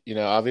say,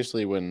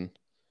 obviously when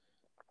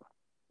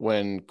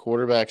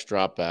quarterbacks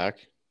drop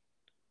back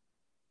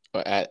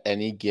at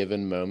any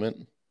given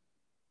moment,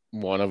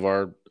 one of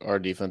our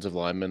defensive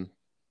linemen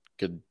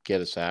could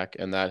get a sack,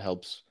 and that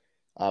helps.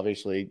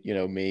 Obviously,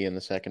 me in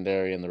the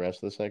secondary and the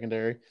rest of the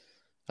secondary.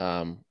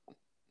 Um,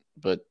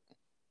 but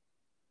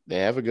they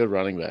have a good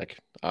running back,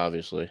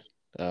 obviously.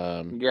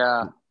 Um,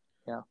 yeah,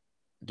 yeah,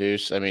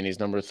 Deuce, I mean, he's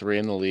number 3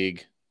 in the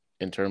league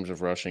in terms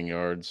of rushing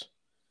yards.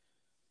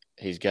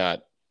 He's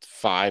got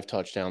 5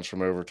 touchdowns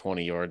from over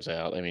 20 yards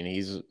out. I mean,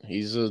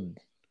 he's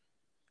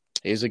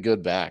a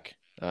good back,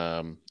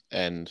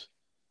 and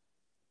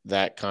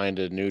that kind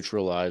of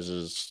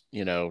neutralizes,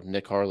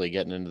 Nick Harley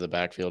getting into the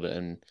backfield,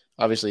 and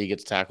obviously he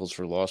gets tackles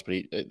for loss, but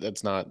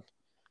that's not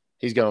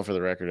he's going for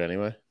the record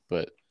anyway.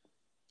 But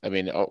I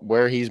mean,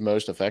 where he's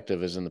most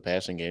effective is in the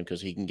passing game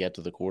because he can get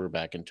to the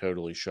quarterback and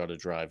totally shut a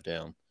drive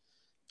down.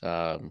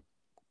 Um,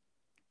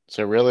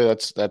 so really,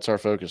 that's our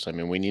focus. I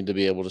mean, we need to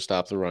be able to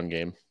stop the run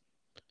game.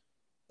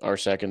 Our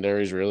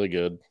secondary is really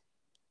good,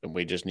 and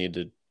we need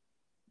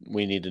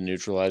to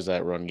neutralize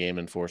that run game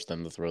and force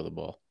them to throw the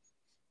ball.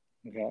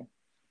 okay.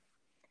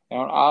 And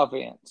on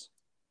offense,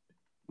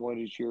 what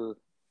is your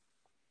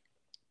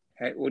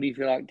what do you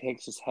feel like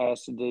Texas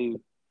has to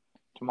do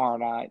tomorrow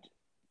night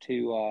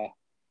to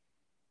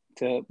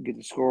get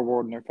the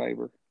scoreboard in their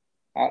favor,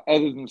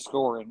 other than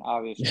scoring,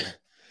 obviously?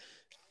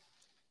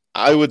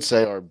 I would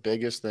say our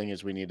biggest thing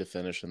is we need to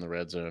finish in the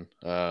red zone.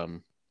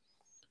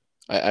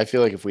 I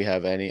feel like if we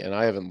have any, and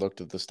I haven't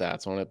looked at the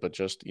stats on it, but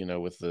just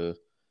with the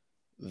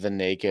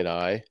naked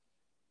eye,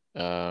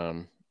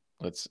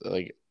 let's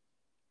like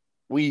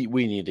we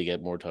need to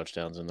get more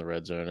touchdowns in the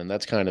red zone, and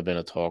that's kind of been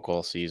a talk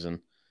all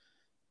season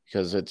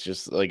because it's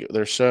just like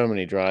there's so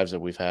many drives that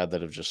we've had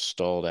that have just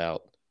stalled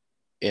out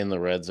in the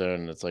red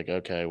zone, and it's like,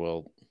 okay,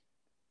 well,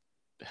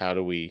 how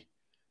do we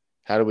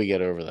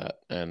get over that?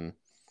 And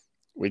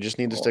we just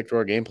need to Well, stick to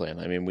our game plan.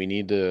 I mean, we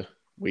need to.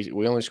 We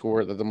only score.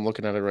 I'm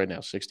looking at it right now.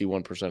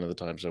 61% of the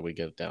times that we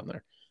get it down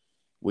there,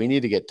 we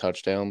need to get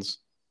touchdowns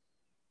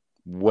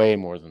way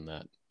more than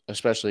that,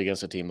 especially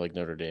against a team like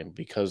Notre Dame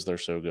because they're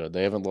so good.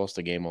 They haven't lost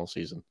a game all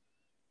season.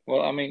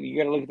 well, I mean, you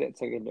got to look at that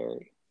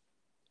secondary.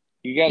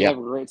 You guys Yeah. have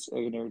a great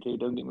secondary too.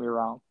 Don't get me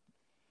wrong,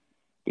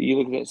 but you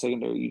look at that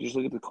secondary. You just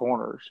look at the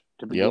corners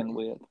to Yep. begin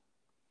with.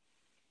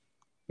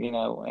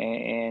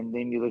 And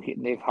then you look at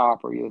Nick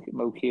Hopper. You look at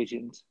Mo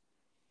Kitchens.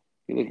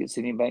 You look at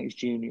Sidney Banks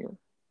Jr.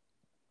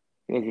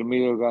 You look at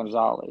Emilio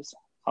Gonzalez.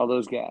 All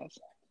those guys.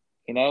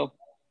 You know,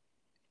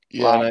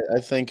 Yeah, and like I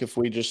think if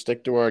we just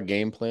stick to our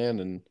game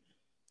plan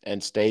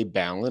and stay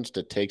balanced,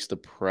 it takes the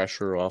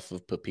pressure off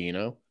of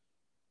Pepino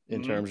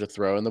in mm-hmm, terms of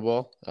throwing the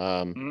ball,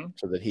 mm-hmm,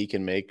 so that he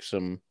can make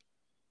some.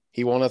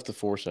 He won't have to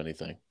force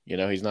anything.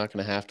 He's not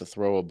going to have to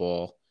throw a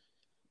ball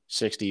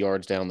 60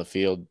 yards down the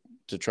field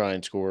to try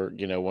and score.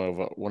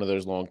 One of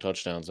those long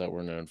touchdowns that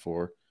we're known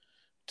for.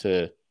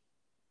 To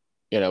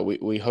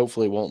we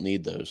hopefully won't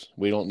need those.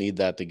 We don't need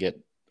that to get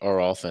our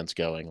offense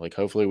going. Like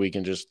hopefully we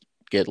can just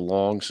get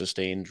long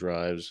sustained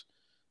drives,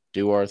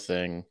 do our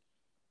thing,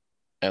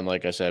 and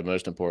like I said,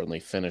 most importantly,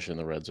 finish in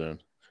the red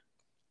zone.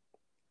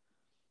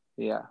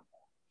 yeah.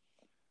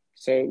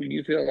 So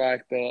you feel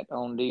like that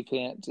on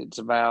defense, it's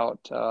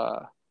about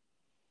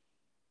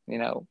you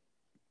know,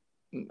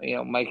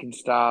 making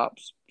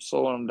stops,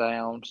 slowing them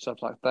down,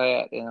 stuff like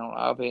that. And on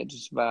offense,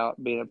 it's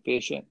about being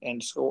efficient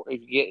and score.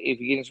 If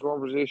you get in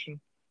scoring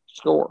position,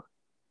 score.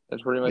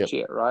 That's pretty Yep. much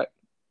it, right?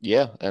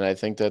 Yeah, and I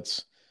think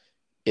that's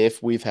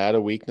if we've had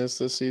a weakness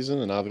this season,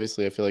 and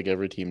obviously I feel like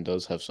every team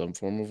does have some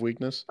form of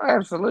weakness.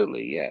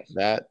 Absolutely, yes.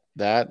 That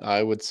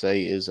I would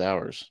say is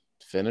ours.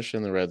 Finish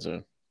in the red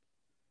zone.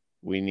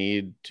 We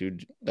need to.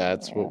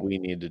 That's what we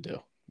need to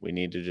do. We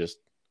need to just.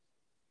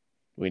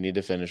 We need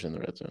to finish in the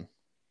red zone.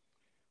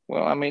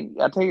 Well, I mean,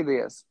 I'll tell you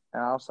this,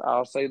 and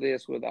I'll say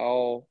this with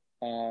the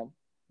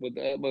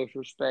utmost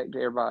respect to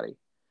everybody,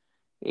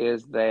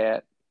 is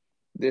that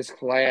this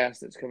class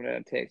that's coming out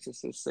of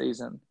Texas this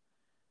season,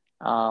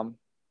 um,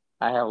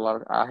 I have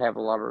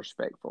a lot of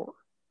respect for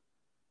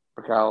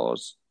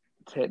because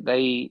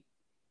they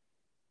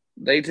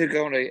took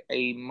on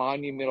a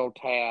monumental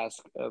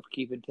task of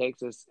keeping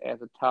Texas at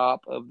the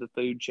top of the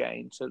food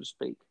chain, so to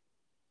speak,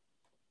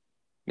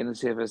 in the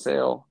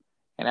CFSL.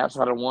 And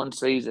outside of one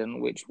season,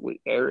 which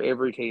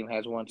every team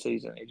has one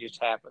season, it just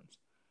happens.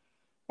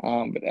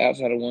 But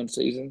outside of one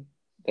season,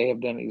 they have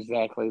done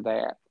exactly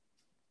that.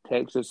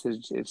 Texas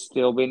has it's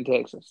still been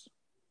Texas.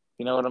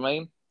 You know what I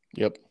mean?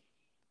 Yep.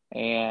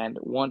 And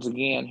once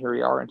again, here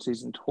we are in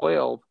season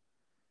 12,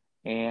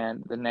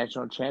 and the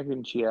national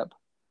championship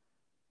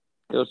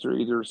goes through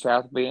either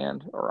South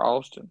Bend or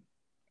Austin,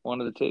 one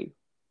of the two.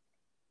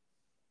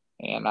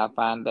 And I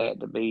find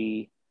that to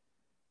be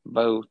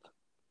both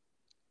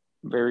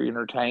very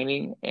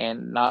entertaining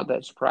and not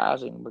that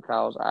surprising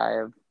because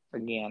I've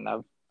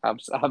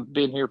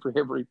been here for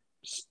every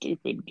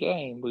stupid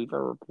game we've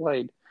ever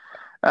played.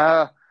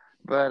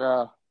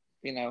 But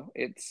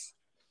it's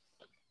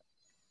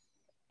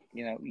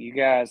you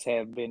guys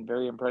have been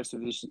very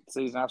impressive this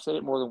season. I've said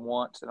it more than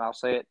once, and I'll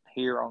say it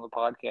here on the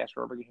podcast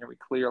where everybody can hear me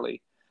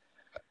clearly.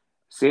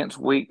 Since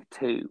week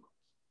 2,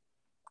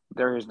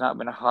 there has not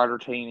been a hotter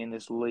team in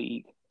this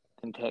league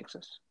than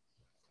Texas.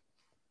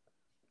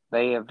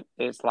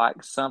 It's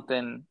like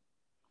something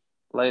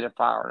laid a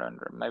fire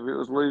under them. Maybe it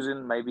was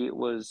losing, maybe it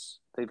was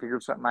they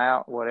figured something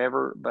out,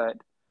 whatever. But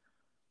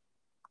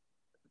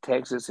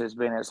Texas has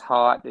been as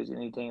hot as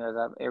any team as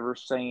I've ever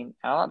seen.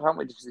 I'm not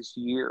talking about just this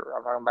year.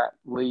 I'm talking about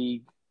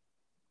league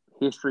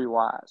history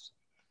wise.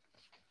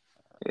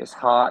 As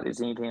hot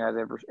as any team I've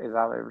ever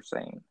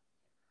seen.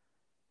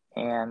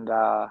 And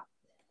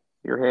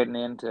you're heading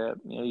into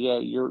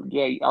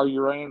are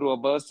you running into a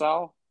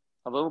buzzsaw?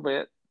 A little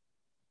bit.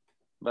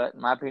 But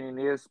my opinion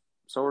is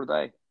so are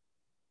they.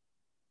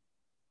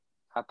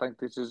 I think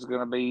this is going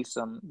to be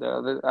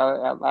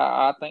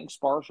I think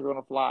sparks are going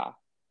to fly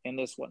in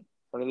this one.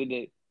 I really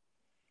do.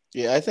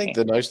 Yeah, I think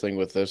And, the nice thing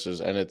with this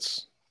is, and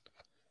it's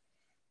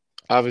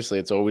obviously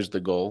it's always the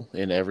goal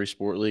in every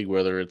sport league,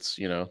 whether it's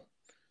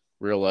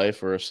real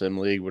life or a sim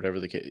league,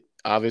 whatever the case.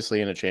 Obviously,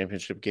 in a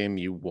championship game,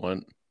 you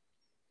want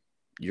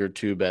your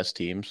two best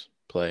teams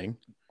playing.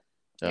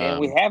 and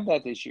we have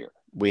that this year.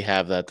 We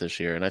have that this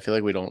year, and I feel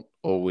like we don't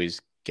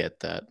always get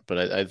that,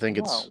 but I think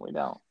No, we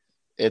don't.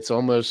 it's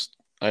almost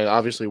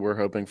obviously we're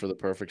hoping for the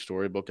perfect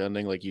storybook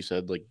ending, like you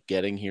said, like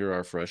getting here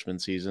our freshman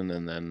season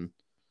and then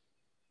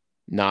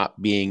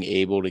not being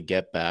able to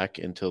get back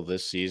until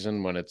this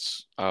season when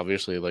it's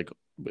obviously like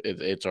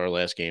it's our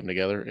last game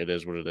together. It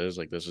is what it is.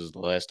 Like this is the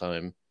last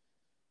time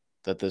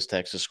that this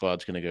Texas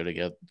squad's going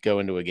to go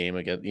into a game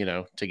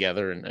again,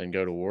 together and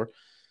go to war.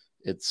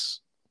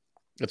 It's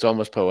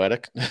almost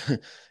poetic,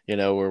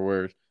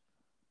 where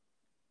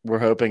we're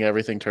hoping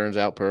everything turns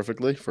out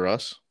perfectly for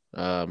us.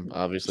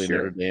 Obviously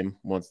Notre Sure. Dame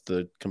wants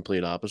the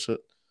complete opposite.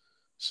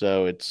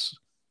 So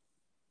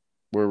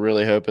we're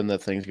really hoping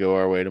that things go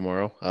our way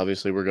tomorrow.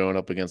 Obviously we're going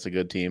up against a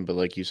good team, but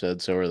like you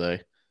said, so are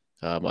they.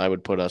 I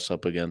would put us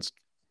up against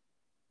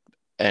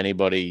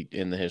anybody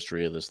in the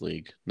history of this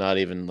league. Not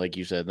even, like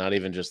you said, not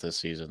even just this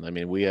season. I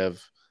mean, we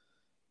have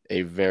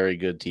a very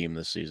good team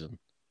this season.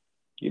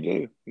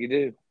 You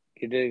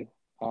do.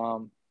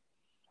 Um,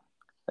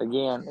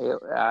 Again,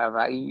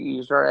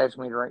 you start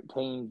asking me to rank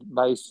teams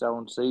based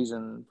on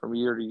season from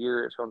year to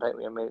year, it's going to take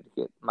me a minute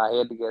to get my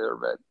head together.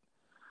 But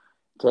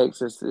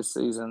Texas this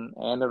season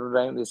and Notre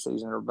Dame this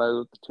season are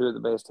both two of the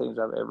best teams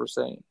I've ever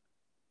seen.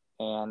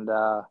 And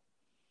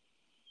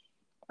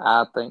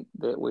I think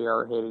that we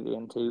are headed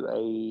into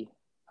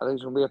I think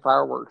it's going to be a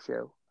fireworks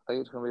show. I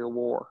think it's going to be a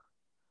war.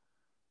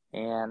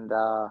 And,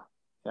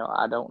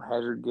 I don't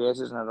hazard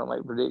guesses and I don't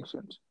make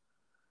predictions.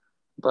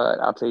 But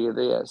I'll tell you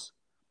this,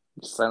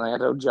 the same thing I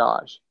told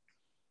Josh.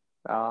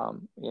 I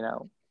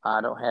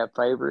don't have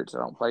favorites. I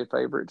don't play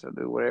favorites. I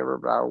do whatever.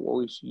 But I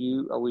wish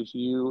you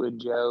and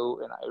Joe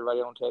and everybody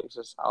on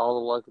Texas all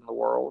the luck in the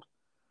world.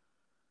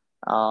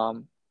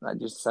 Not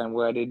just the same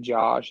way I did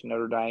Josh,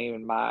 Notre Dame,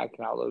 and Mike,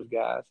 and all those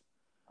guys.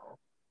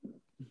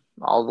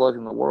 All the luck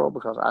in the world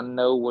because I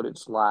know what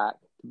it's like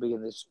to be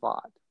in this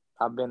spot.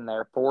 I've been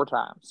there 4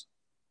 times,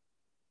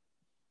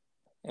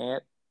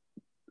 and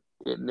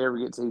it never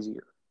gets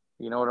easier.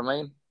 You know what I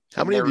mean?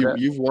 How It many of never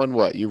does. you've won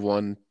what? You've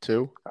won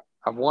 2?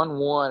 I've won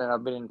 1, and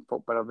I've been in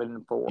 4, but I've been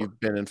in 4. You've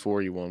been in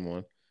 4, you won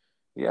 1.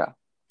 Yeah.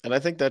 And I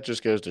think that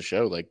just goes to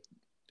show, like,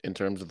 in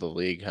terms of the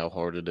league, how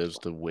hard it is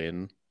to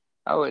win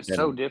Oh, it's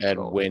so and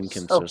difficult. win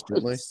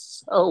consistently.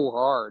 It's so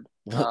hard.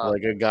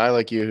 Like a guy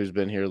like you who's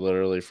been here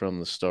literally from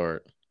the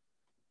start,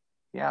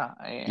 Yeah.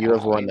 you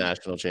have I won mean,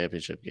 national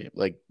championship game.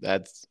 Like yeah.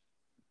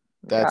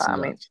 that's I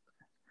mean, nuts.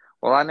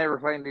 well, I never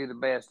claim to be the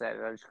best at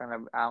it. I just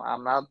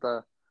I'm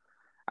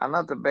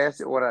not the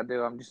best at what I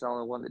do. I'm just the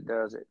only one that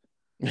does it.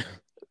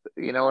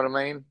 You know what I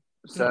mean?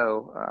 Yeah.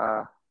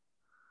 So,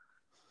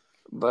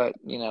 but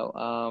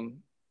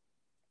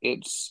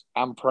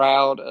I'm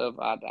proud of.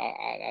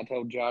 I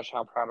told Josh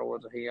how proud I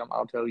was of him.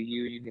 I'll tell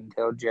you. You can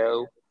tell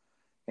Joe,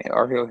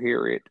 or he'll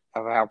hear it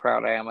of how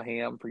proud I am of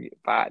him for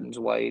fighting his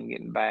way and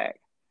getting back.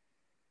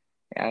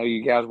 I know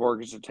you guys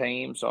work as a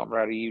team, so I'm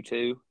proud of you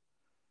too.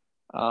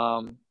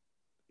 Um,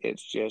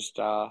 it's just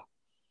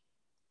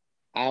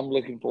I'm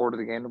looking forward to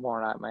the game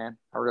tomorrow night, man.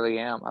 I really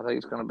am. I think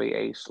it's going to be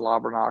a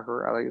slobber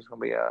knocker. I think it's going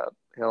to be a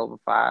hell of a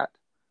fight,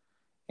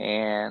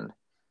 and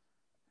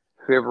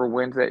whoever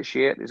wins that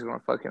shit is going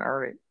to fucking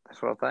earn it.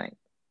 That's what I think.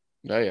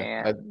 Oh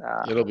yeah. And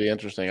It'll be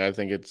interesting. I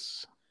think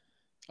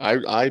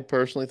I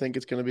personally think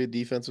it's going to be a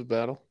defensive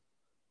battle.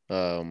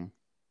 Um,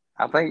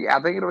 I think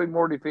it'll be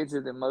more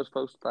defensive than most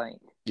folks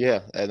think. yeah,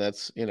 and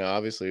that's,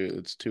 obviously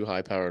it's 2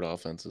 high-powered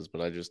offenses,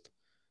 but I just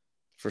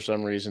for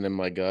some reason in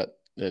my gut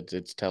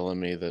it's telling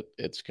me that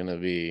it's going to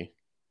be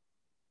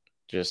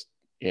just,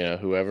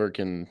 whoever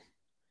can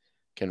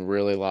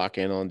really lock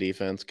in on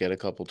defense, get a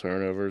couple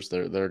turnovers,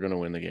 they're going to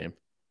win the game.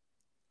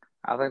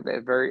 I think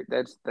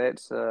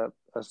that's a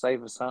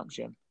safe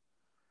assumption.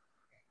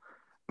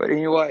 But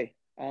anyway,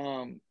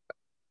 I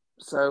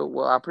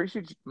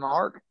appreciate you,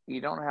 Mark.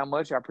 You don't know how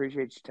much I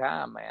appreciate your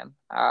time, man.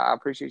 I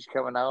appreciate you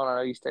coming on. I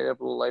know you stayed up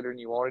a little later than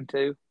you wanted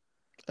to,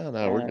 Oh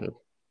no, we're and good.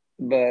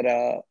 but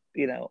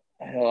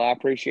hell, I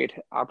appreciate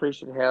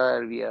the hell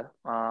out of you.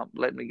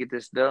 Letting me get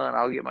this done.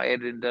 I'll get my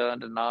editing done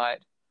tonight.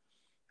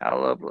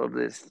 I'll upload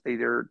this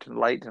either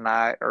late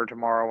tonight or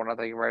tomorrow when I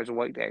think everybody's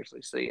awake to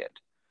actually see it.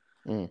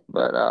 Mm.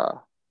 But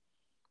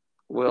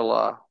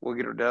we'll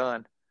get her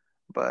done.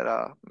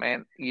 But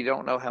man, you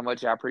don't know how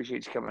much I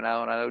appreciate you coming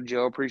on. I know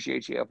Joe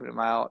appreciates you helping him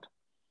out.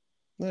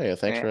 Oh yeah,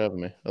 thanks And for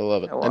having me. I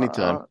love it. well,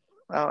 Anytime.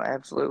 oh,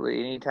 absolutely,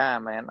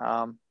 anytime, man.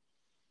 I'm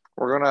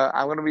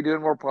gonna be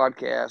doing more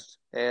podcasts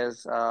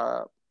as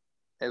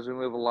we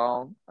move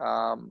along,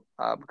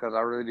 because I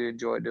really do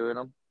enjoy doing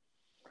them.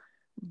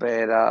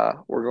 But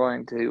we're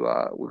going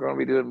to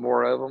be doing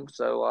more of them.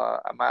 So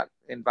I might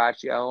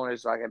invite you on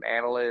as like an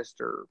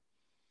analyst or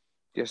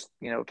just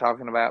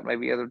talking about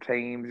maybe other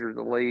teams or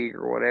the league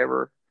or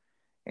whatever.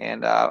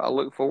 And I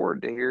look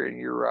forward to hearing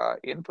your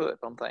input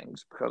on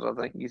things because I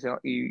think you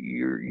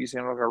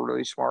seem like a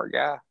really smart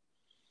guy.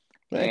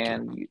 Thank you.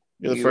 And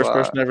You're the first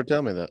person to ever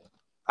tell me that.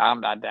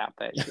 I doubt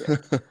that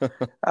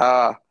shit.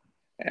 Uh,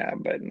 Yeah,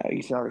 but no,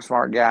 you sound like a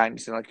smart guy, and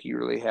you sound like you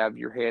really have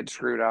your head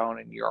screwed on,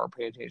 and you are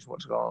paying attention to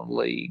what's going on in the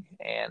league,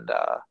 and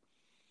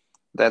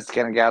that's the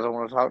kind of guys I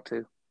want to talk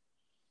to.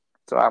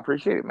 So I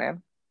appreciate it,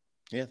 man.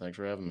 Yeah, thanks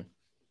for having me.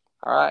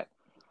 All right.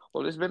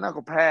 Well, this has been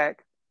Uncle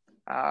Pack.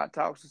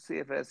 talks to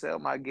CFSL.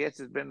 My guest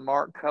has been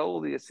Mark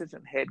Cole, the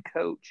assistant head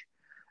coach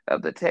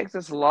of the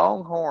Texas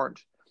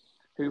Longhorns,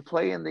 who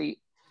play in the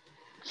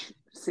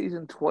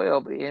season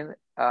 12 in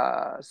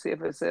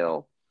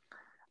CFSL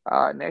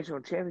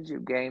national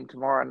championship game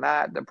tomorrow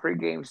night. The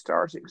pregame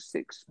starts at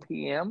 6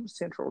 p.m.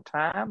 Central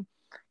Time.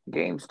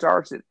 Game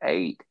starts at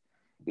 8.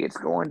 It's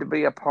going to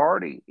be a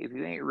party. If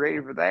you ain't ready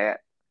for that,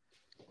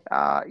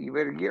 you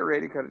better get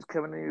ready because it's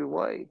coming your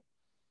way.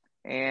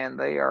 And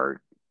they are,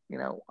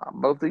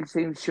 both these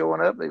teams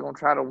showing up. They're going to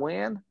try to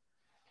win.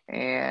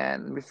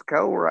 And Mr.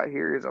 Cole right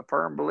here is a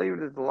firm believer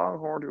that the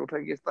Longhorns are going to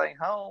take this thing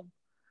home.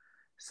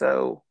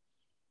 So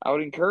I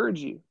would encourage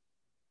you,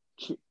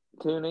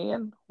 tune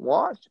in,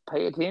 watch,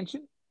 pay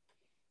attention.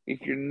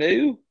 If you're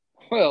new,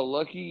 well,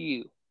 lucky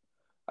you.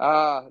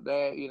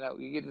 That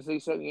you get to see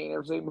something you ain't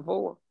never seen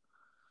before.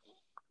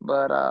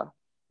 But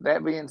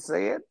that being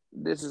said,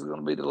 this is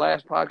going to be the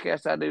last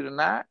podcast I do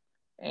tonight,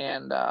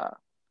 and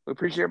we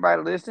appreciate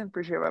everybody listening.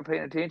 Appreciate everybody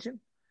paying attention,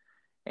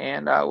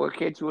 and we'll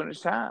catch you when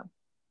it's time.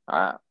 All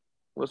right,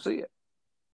 we'll see you.